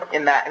kingdom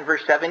in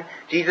verse 7,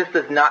 Jesus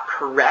does not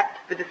correct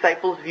the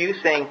disciples' view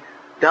saying,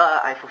 duh,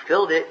 I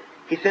fulfilled it.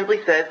 He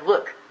simply says,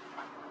 look,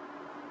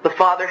 the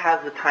Father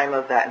has the time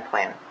of that in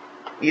plan.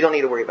 You don't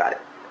need to worry about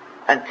it.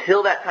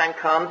 Until that time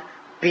comes,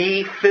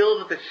 be filled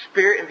with the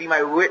Spirit and be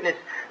my witness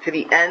to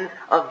the end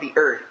of the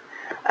earth.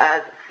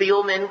 As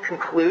Thielman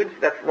concludes,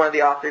 that's one of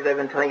the authors I've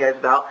been telling you guys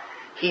about,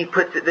 he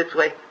puts it this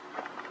way,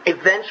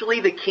 eventually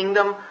the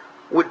kingdom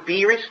would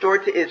be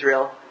restored to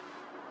Israel,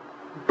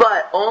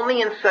 but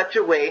only in such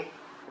a way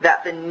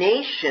that the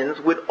nations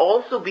would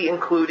also be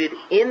included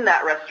in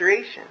that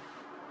restoration.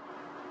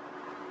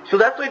 So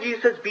that's why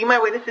Jesus says, be my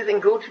witnesses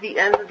and go to the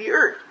ends of the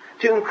earth,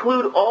 to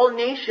include all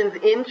nations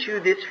into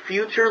this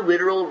future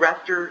literal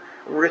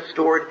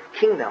restored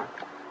kingdom.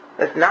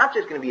 That's not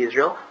just going to be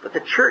Israel, but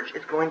the church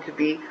is going to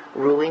be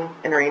ruling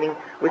and reigning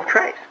with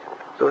Christ.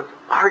 So it's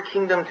our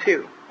kingdom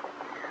too.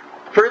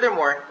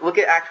 Furthermore, look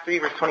at Acts 3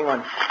 verse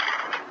 21.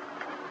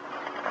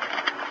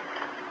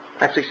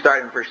 Actually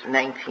start in verse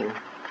 19.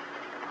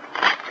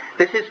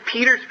 This is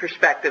Peter's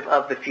perspective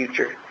of the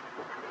future.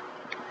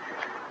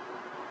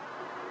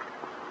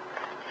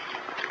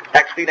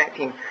 Acts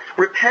 3:19.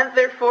 Repent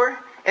therefore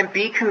and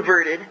be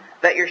converted,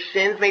 that your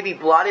sins may be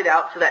blotted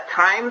out, so that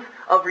times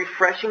of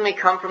refreshing may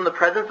come from the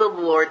presence of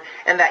the Lord,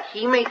 and that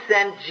he may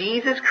send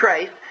Jesus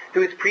Christ,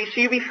 who is preached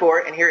to you before,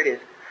 and here it is,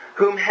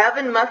 whom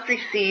heaven must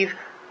receive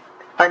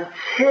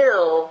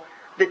until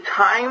the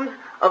times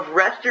of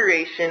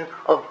restoration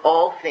of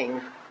all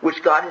things,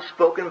 which God has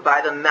spoken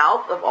by the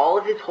mouth of all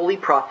of his holy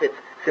prophets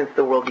since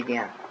the world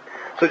began.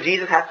 So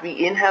Jesus has to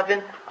be in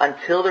heaven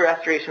until the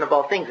restoration of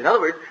all things. In other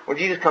words, when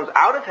Jesus comes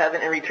out of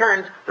heaven and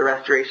returns, the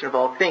restoration of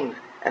all things.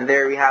 And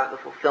there we have the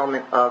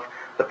fulfillment of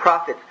the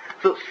prophets.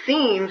 So it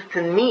seems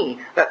to me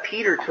that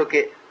Peter took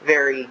it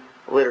very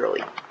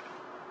literally,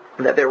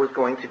 that there was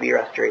going to be a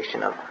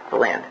restoration of the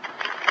land.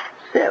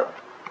 So,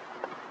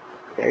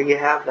 there you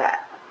have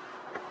that.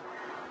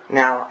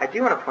 Now, I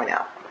do want to point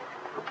out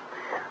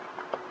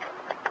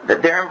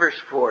that there in verse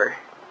 4,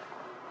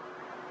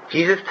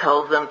 Jesus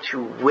tells them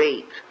to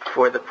wait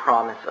for the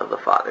promise of the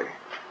Father.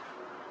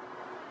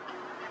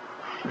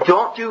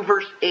 Don't do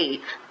verse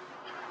 8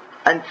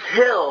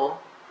 until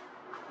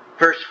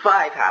verse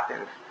 5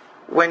 happens,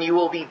 when you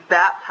will be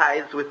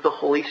baptized with the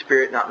Holy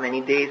Spirit not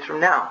many days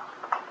from now.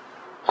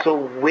 So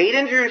wait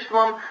in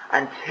Jerusalem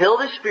until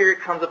the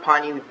Spirit comes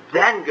upon you,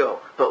 then go.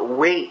 But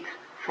wait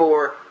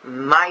for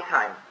my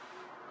time.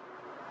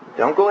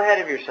 Don't go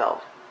ahead of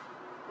yourselves.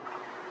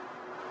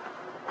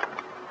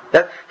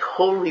 That's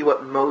totally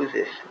what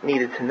Moses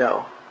needed to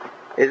know,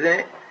 isn't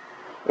it?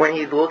 When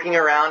he's looking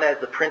around as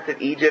the Prince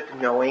of Egypt,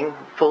 knowing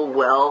full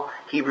well,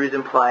 Hebrews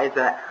implies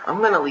that I'm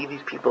going to lead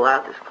these people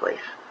out of this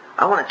place.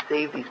 I want to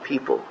save these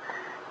people.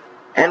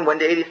 And one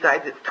day he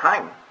decides it's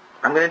time.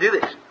 I'm going to do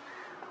this.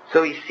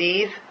 So he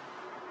sees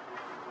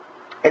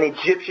an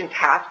Egyptian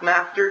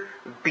taskmaster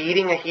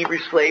beating a Hebrew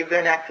slave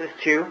there in Exodus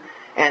 2,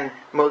 and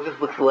Moses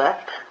looks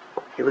left,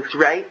 he looks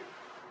right,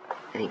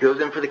 and he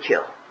goes in for the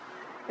kill.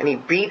 And he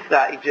beats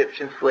that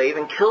Egyptian slave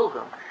and kills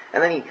him.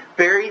 And then he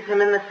buries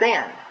him in the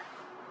sand.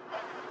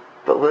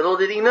 But little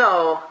did he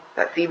know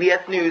that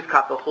CBS News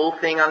caught the whole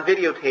thing on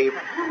videotape.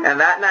 And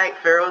that night,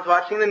 Pharaoh was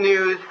watching the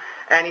news,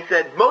 and he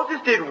said,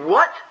 Moses did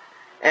what?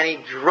 And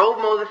he drove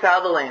Moses out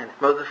of the land.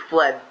 Moses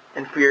fled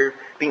in fear of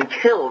being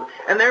killed.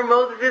 And there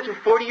Moses is for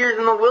 40 years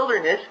in the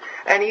wilderness,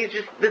 and he's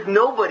just this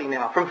nobody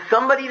now, from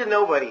somebody to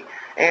nobody.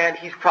 And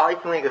he's probably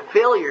feeling like a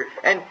failure.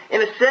 And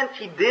in a sense,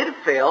 he did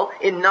fail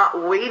in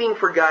not waiting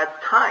for God's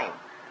time.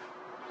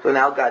 So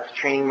now God's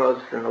training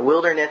Moses in the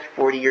wilderness.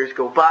 40 years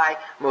go by.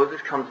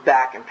 Moses comes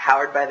back,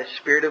 empowered by the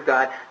Spirit of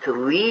God, to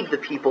lead the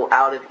people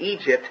out of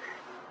Egypt.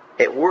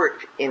 It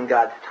worked in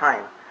God's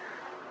time.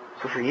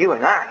 So for you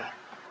and I,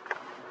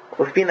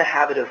 let's be in the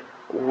habit of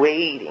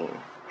waiting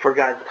for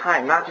God's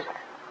time. Not just,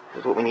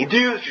 this is what we need to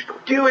do, just go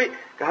do it.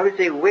 God would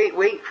say,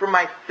 wait for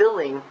my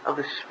filling of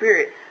the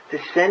Spirit to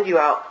send you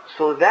out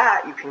so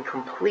that you can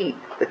complete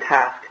the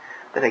task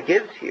that I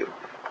give to you.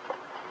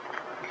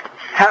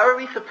 How are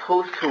we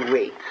supposed to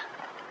wait?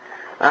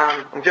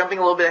 I'm jumping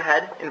a little bit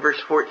ahead in verse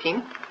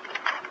 14.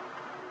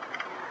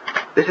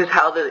 This is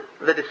how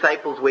the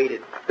disciples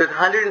waited. There's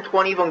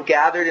 120 of them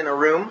gathered in a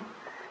room.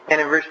 And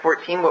in verse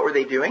 14, what were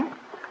they doing?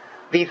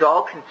 These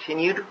all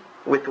continued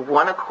with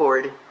one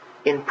accord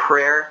in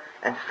prayer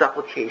and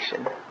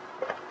supplication.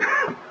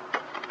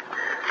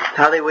 That's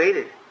how they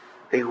waited.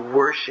 They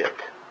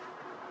worshipped.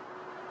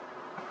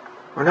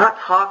 We're not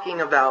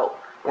talking about,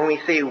 when we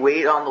say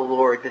wait on the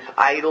Lord, this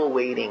idle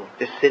waiting,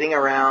 just sitting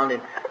around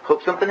and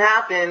hope something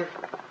happens.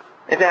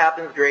 If it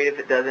happens, great. If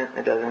it doesn't,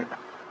 it doesn't.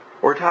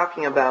 We're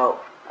talking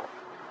about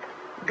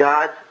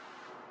God's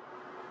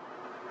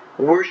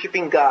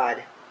worshiping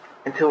God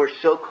until we're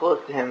so close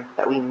to Him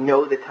that we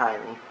know the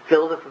time. And He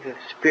fills us with His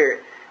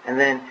Spirit, and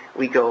then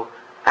we go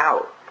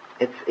out.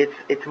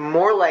 It's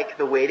more like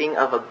the waiting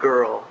of a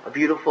girl, a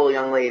beautiful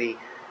young lady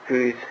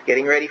who's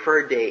getting ready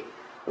for her date,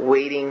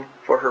 waiting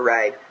for her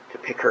ride to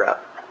pick her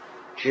up.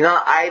 She's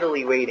not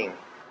idly waiting.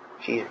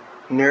 She's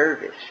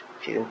nervous.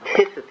 She's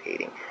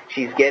anticipating.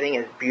 She's getting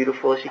as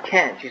beautiful as she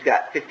can. She's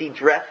got 50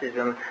 dresses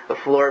on the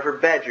floor of her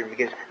bedroom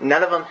because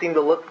none of them seem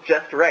to look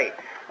just right.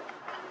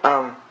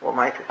 Well,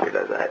 my sister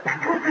does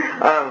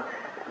that.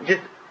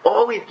 Just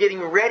always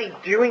getting ready,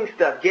 doing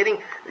stuff,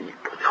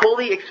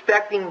 totally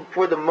expecting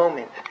for the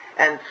moment.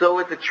 And so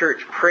is the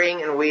church,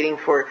 praying and waiting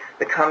for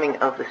the coming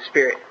of the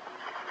Spirit.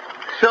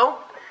 So,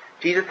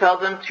 Jesus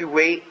tells them to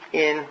wait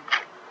in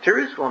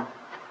Jerusalem.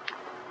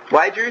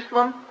 Why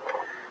Jerusalem?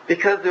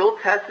 Because the Old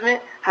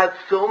Testament has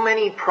so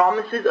many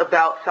promises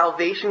about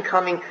salvation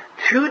coming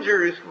to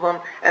Jerusalem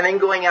and then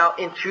going out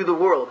into the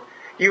world.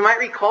 You might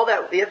recall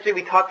that yesterday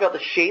we talked about the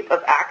shape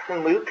of Acts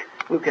and Luke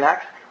and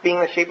Acts, being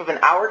the shape of an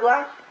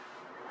hourglass.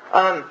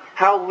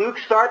 How Luke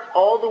starts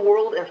all the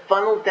world and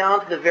funnels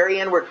down to the very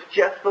end where it's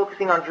just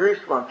focusing on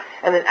Jerusalem.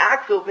 And then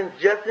Acts opens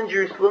just in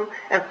Jerusalem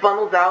and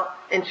funnels out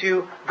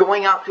into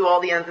going out to all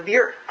the ends of the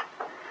earth.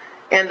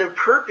 And the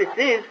purpose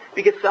is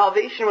because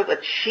salvation was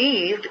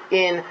achieved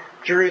in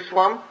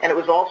Jerusalem, and it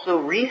was also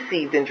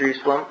received in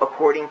Jerusalem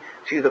according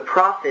to the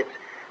prophets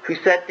who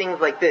said things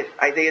like this,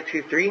 Isaiah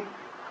 2:3,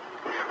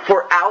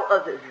 "For out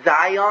of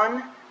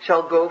Zion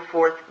shall go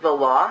forth the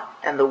law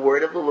and the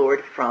word of the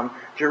Lord from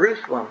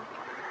Jerusalem."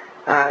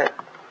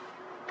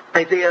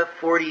 Isaiah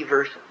 40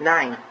 verse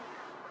 9,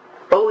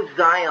 "O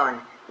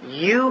Zion,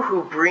 you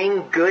who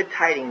bring good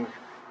tidings,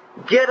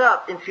 get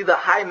up into the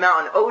high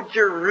mountain. O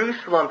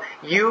Jerusalem,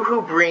 you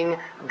who bring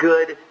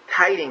good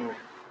tidings."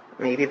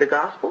 Maybe the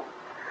gospel?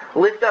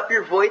 "Lift up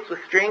your voice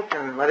with strength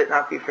and let it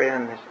not be afraid."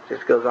 And this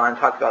just goes on and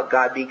talks about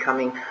God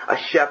becoming a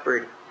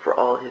shepherd for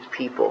all His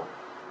people.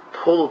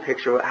 Total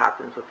picture of what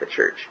happens with the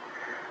church.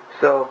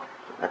 So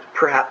that's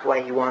perhaps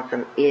why He wants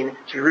them in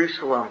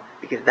Jerusalem,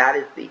 because that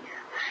is the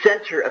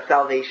center of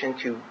salvation,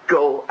 to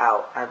go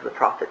out, as the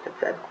prophets have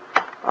said.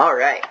 All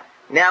right,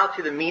 now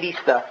to the meaty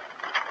stuff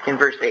in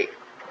verse 8.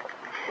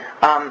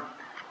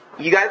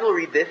 You guys will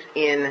read this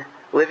in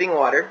Living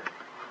Water,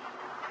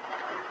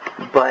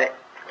 but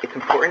it's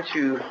important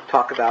to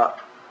talk about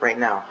right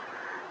now.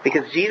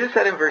 Because Jesus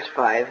said in verse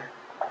 5,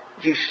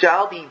 "You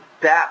shall be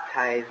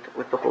baptized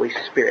with the Holy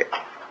Spirit."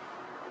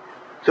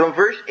 So in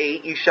verse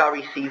 8, "You shall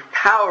receive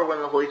power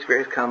when the Holy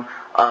Spirit has come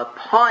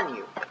upon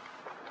you."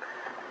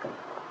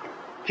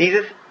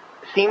 Jesus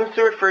seems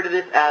to refer to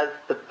this as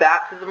the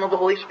baptism of the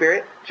Holy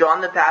Spirit.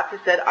 John the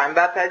Baptist said, "I'm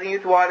baptizing you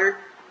with water,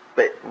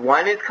 but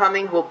one is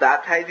coming who will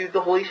baptize you with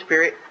the Holy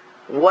Spirit."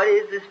 What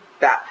is this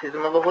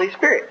baptism of the Holy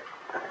Spirit?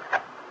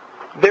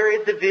 There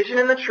is division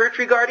in the church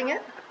regarding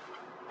it.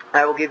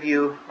 I will give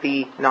you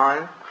the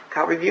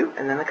non-Calvary view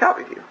and then the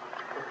Calvary view.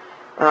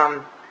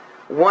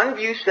 One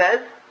view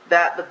says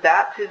that the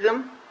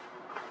baptism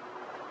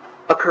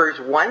occurs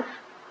once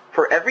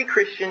for every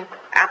Christian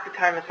at the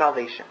time of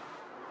salvation.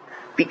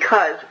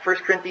 Because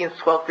 1 Corinthians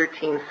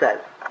 12:13 says,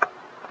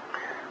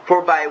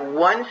 "For by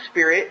one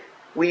Spirit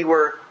we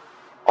were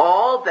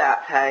all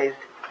baptized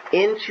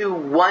into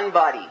one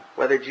body,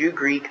 whether Jew,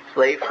 Greek,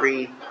 slave,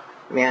 free,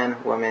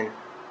 man, woman.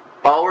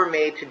 All were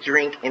made to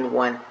drink in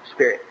one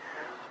Spirit."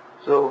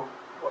 So,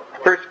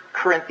 1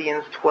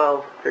 Corinthians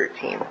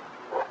 12:13.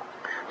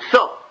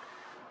 So,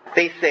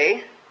 they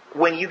say,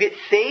 when you get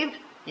saved,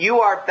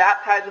 you are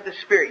baptized with the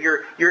Spirit.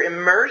 You're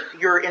immersed,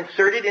 you're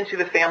inserted into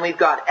the family of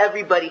God.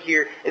 Everybody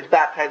here is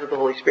baptized with the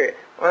Holy Spirit.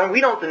 Well,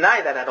 we don't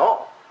deny that at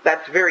all.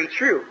 That's very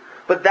true.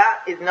 But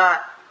that is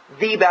not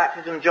the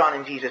baptism John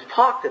and Jesus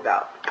talked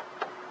about.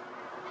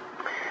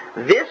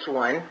 This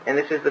one, and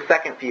this is the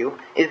second view,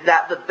 is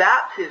that the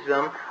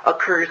baptism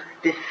occurs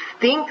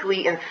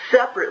distinctly and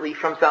separately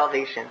from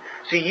salvation.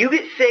 So you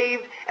get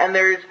saved, and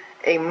there's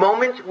a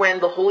moment when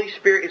the Holy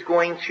Spirit is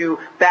going to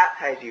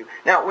baptize you.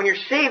 Now, when you're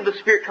saved, the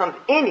Spirit comes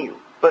in you,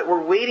 but we're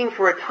waiting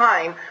for a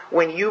time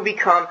when you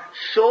become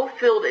so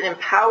filled and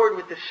empowered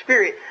with the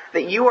Spirit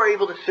that you are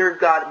able to serve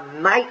God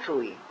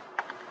mightily.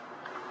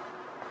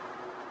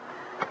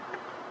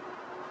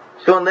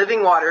 So in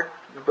Living Water,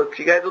 the book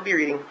you guys will be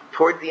reading,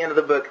 towards the end of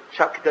the book,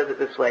 Chuck does it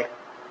this way.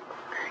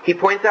 He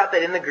points out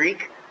that in the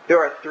Greek,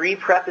 there are 3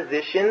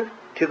 prepositions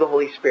to the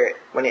Holy Spirit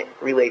when it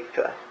relates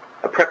to us.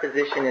 A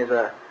preposition is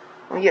a...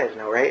 Well, you guys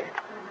know, right?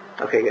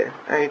 Okay, good.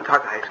 I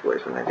talk to high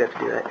schoolers sometimes. You have to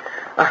do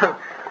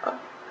that.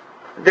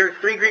 There's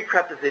 3 Greek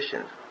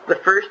prepositions. The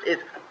first is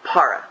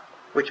para,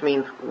 which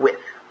means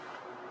with.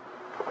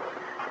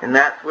 And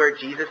that's where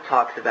Jesus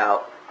talks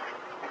about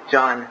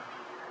John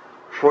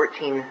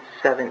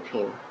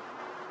 14:17.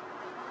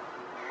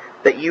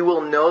 That you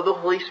will know the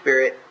Holy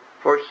Spirit,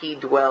 for He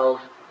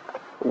dwells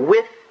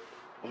with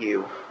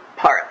you.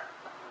 Para.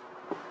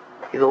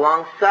 He's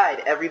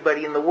alongside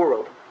everybody in the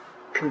world,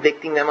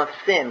 convicting them of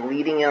sin,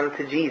 leading them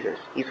to Jesus.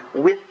 He's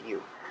with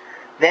you.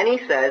 Then he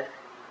says,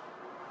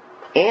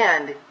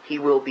 and He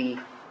will be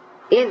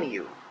in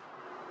you.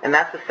 And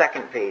that's the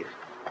second phase.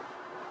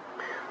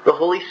 The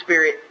Holy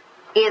Spirit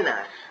in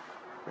us.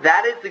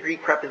 That is the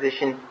Greek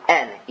preposition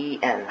en,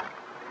 E-N.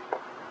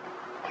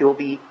 He will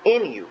be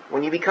in you.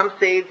 When you become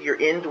saved, you're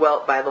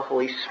indwelt by the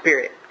Holy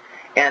Spirit.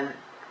 And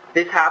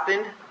this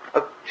happened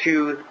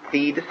to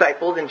the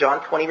disciples in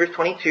John 20, verse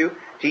 22.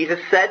 Jesus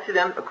said to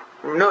them,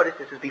 notice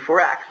this is before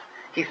Acts,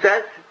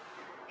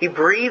 he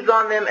breathed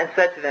on them and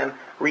said to them,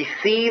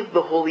 receive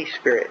the Holy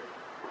Spirit.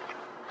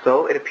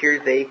 So it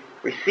appears they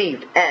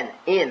received,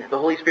 in. The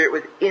Holy Spirit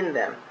was in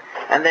them.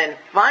 And then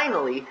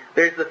finally,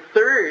 there's the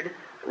third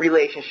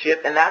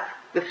relationship, and that's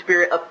the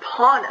Spirit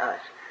upon us.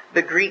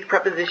 The Greek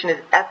preposition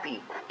is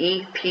epi,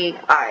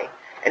 E-P-I,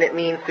 and it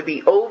means to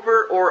be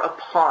over or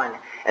upon.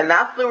 And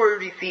that's the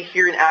word we see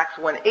here in Acts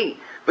 1:8.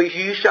 But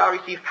you shall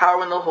receive power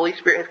when the Holy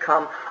Spirit has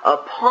come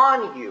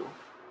upon you.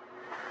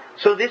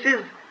 So this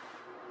is,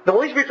 the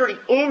Holy Spirit's already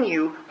in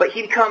you, but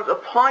He comes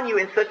upon you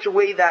in such a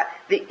way that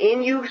the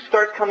in you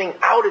starts coming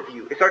out of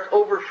you. It starts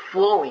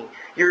overflowing.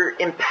 You're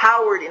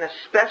empowered in a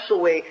special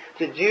way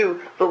to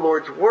do the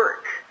Lord's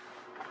work.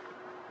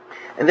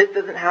 And this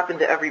doesn't happen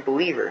to every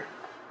believer.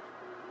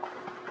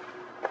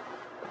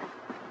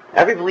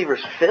 Every believer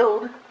is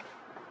filled.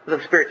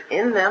 The Spirit's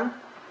in them.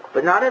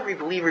 But not every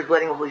believer is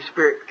letting the Holy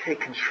Spirit take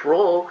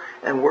control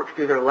and work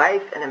through their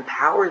life and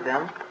empower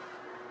them.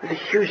 There's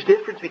a huge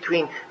difference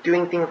between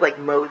doing things like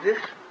Moses,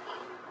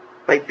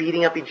 by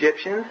beating up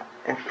Egyptians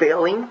and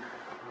failing,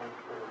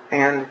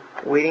 and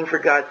waiting for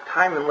God's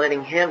time and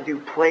letting Him do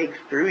plagues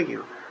through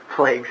you.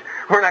 Plagues.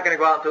 We're not going to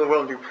go out into the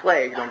world and do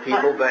plagues on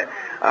people, but,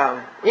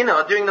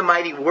 doing the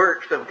mighty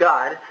works of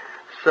God.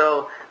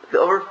 So, the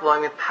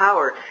overflowing of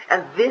power.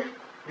 And this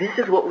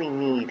is what we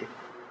need.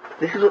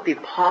 This is what the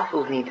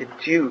apostles need to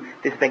do,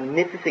 this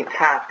magnificent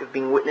task of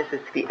being witnesses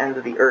to the ends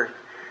of the earth.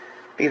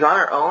 Because on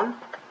our own,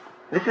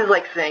 this is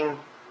like saying,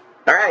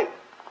 all right,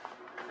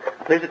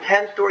 there's a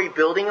 10-story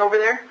building over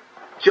there,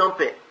 jump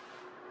it.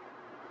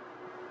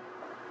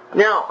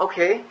 Now,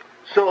 okay,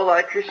 so a lot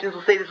of Christians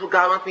will say this is what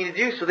God wants me to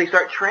do, so they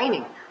start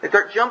training. They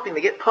start jumping,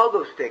 they get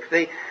pogo sticks,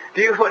 they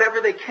do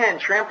whatever they can,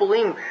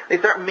 trampoline, they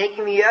start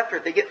making the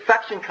effort, they get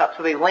suction cups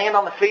so they land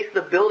on the face of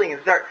the building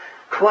and start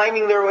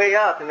climbing their way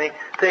up, and they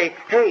say,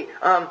 hey,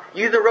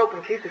 use a rope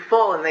in case they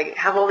fall, and they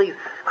have all these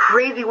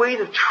crazy ways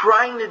of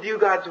trying to do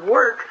God's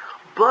work,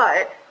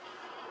 but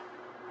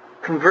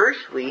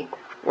conversely,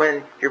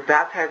 when you're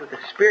baptized with the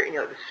Spirit and you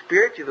let the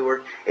Spirit do the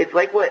work, it's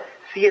like what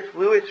C.S.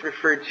 Lewis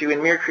referred to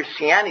in Mere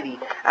Christianity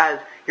as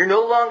you're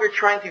no longer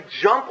trying to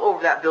jump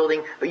over that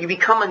building, but you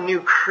become a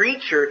new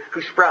creature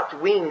who sprouts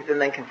wings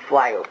and then can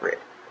fly over it.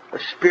 The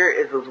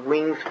Spirit is those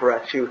wings for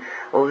us who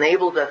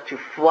enables us to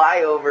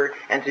fly over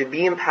and to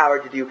be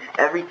empowered to do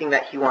everything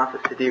that He wants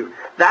us to do.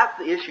 That's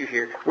the issue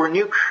here. We're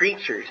new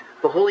creatures.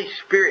 The Holy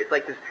Spirit is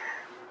like this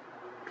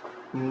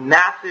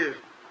massive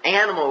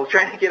animal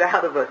trying to get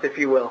out of us, if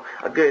you will.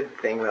 A good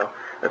thing, though.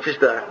 That's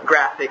just a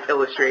graphic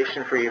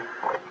illustration for you.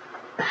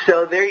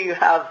 So there you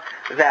have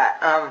that.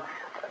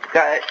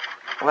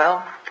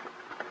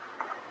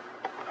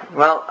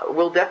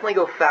 We'll definitely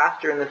go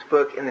faster in this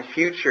book in the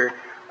future.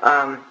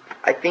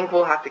 I think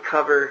we'll have to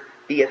cover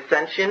the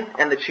ascension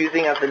and the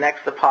choosing of the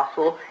next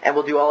apostle, and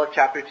we'll do all of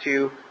chapter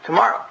 2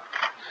 tomorrow.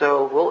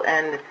 So we'll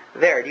end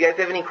there. Do you guys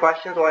have any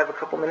questions while I have a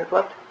couple minutes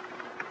left?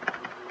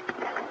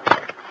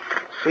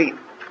 Sweet.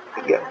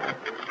 Yeah. I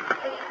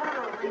have a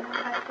random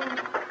question,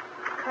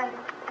 because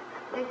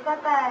they said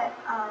that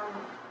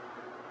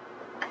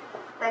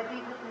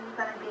Jesus is the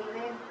son of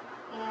David,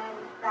 and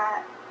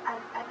that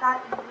I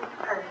thought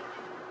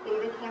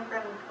David came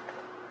from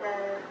the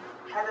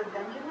tribe of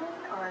Benjamin,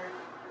 or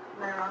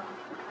am I wrong?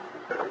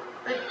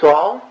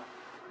 Saul,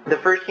 the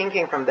first king,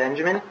 came from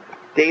Benjamin.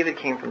 David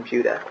came from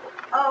Judah.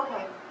 Oh,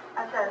 okay.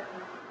 That's what I was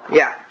thinking.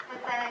 Yeah.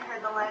 But then I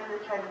heard the line of the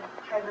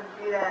tribe of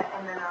Judah,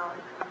 and then I was...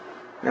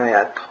 No,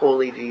 yeah,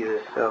 totally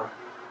Jesus, so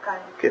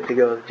good to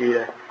go with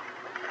Judah.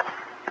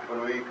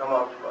 When we come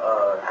up to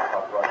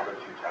talk about the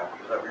 2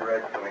 chapters that we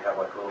read, can we have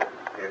like a little piece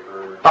of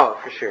paper? Oh,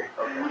 for sure.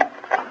 Okay.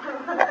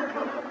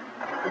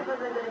 This isn't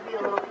going to be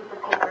a little piece of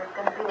paper. It's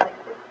going to be like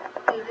 6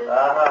 pages.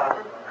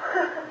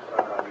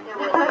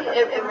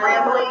 It's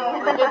rambling.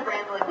 It's just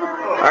rambling.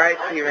 All right,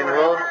 Stephen,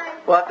 we'll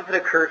have to put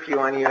a curfew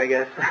on you, I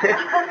guess.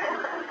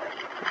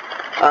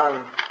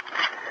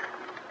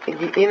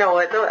 You know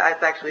what, though?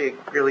 That's actually a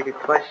really good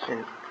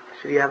question.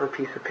 Should you have a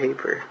piece of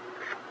paper?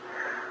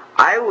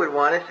 I would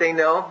want to say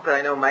no, but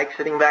I know Mike's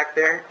sitting back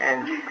there,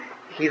 and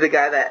he's a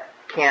guy that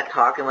can't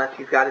talk unless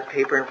he's got his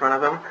paper in front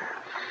of him.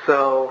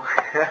 So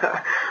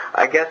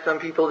I guess some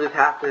people just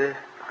have to...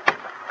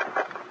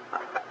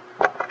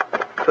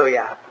 So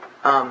yeah.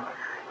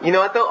 You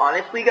know what, though?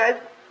 Honestly, guys,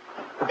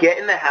 get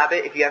in the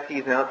habit, if you have to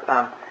use notes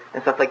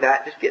and stuff like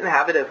that, just get in the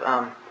habit of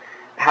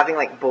having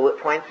like bullet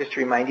points just to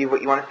remind you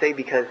what you want to say,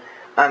 because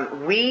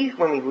when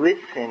we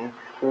listen,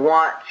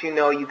 want to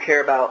know you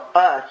care about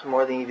us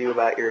more than you do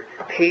about your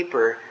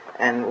paper,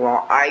 and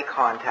want eye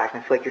contact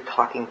and feel like you're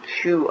talking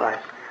to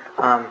us.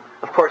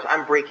 Of course,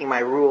 I'm breaking my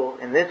rule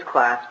in this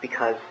class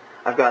because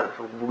I've got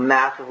this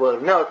massive load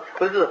of notes,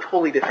 but this is a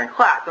totally different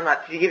class. I'm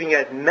not giving you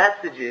guys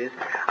messages.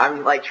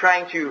 I'm like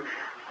trying to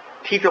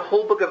teach a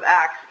whole book of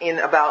Acts in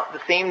about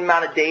the same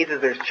amount of days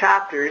as there's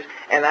chapters,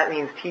 and that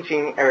means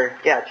teaching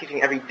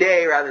every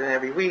day rather than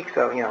every week.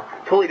 So,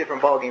 totally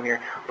different ballgame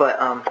here. But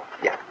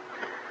yeah.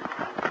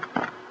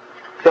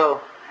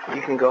 So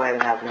you can go ahead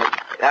and have notes.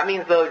 That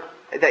means though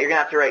that you're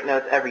gonna have to write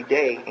notes every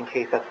day in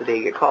case that's the day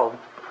you get called.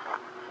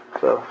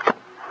 So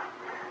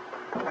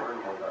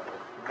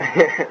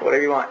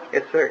whatever you want.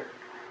 Yes, sir.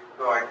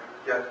 So I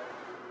guess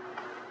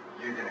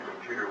using a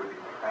computer would be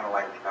kind of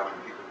like having a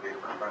piece of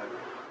paper in front of you.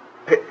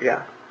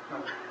 Yeah.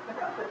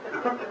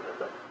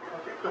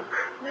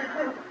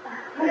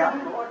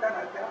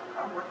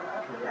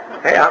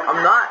 Hey,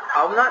 I'm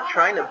not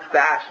trying to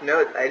bash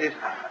notes. I just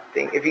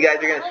think if you guys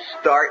are going to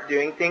start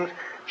doing things,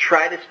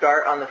 try to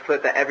start on the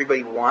foot that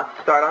everybody wants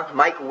to start on.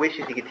 Mike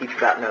wishes he could teach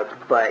without notes,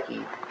 but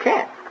he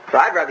can't. So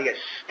I'd rather get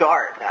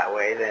start that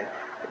way than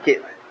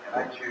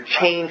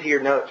change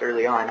your notes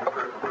early on. But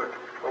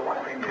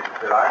one thing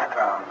that I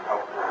found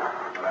helpful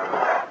when I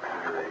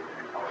was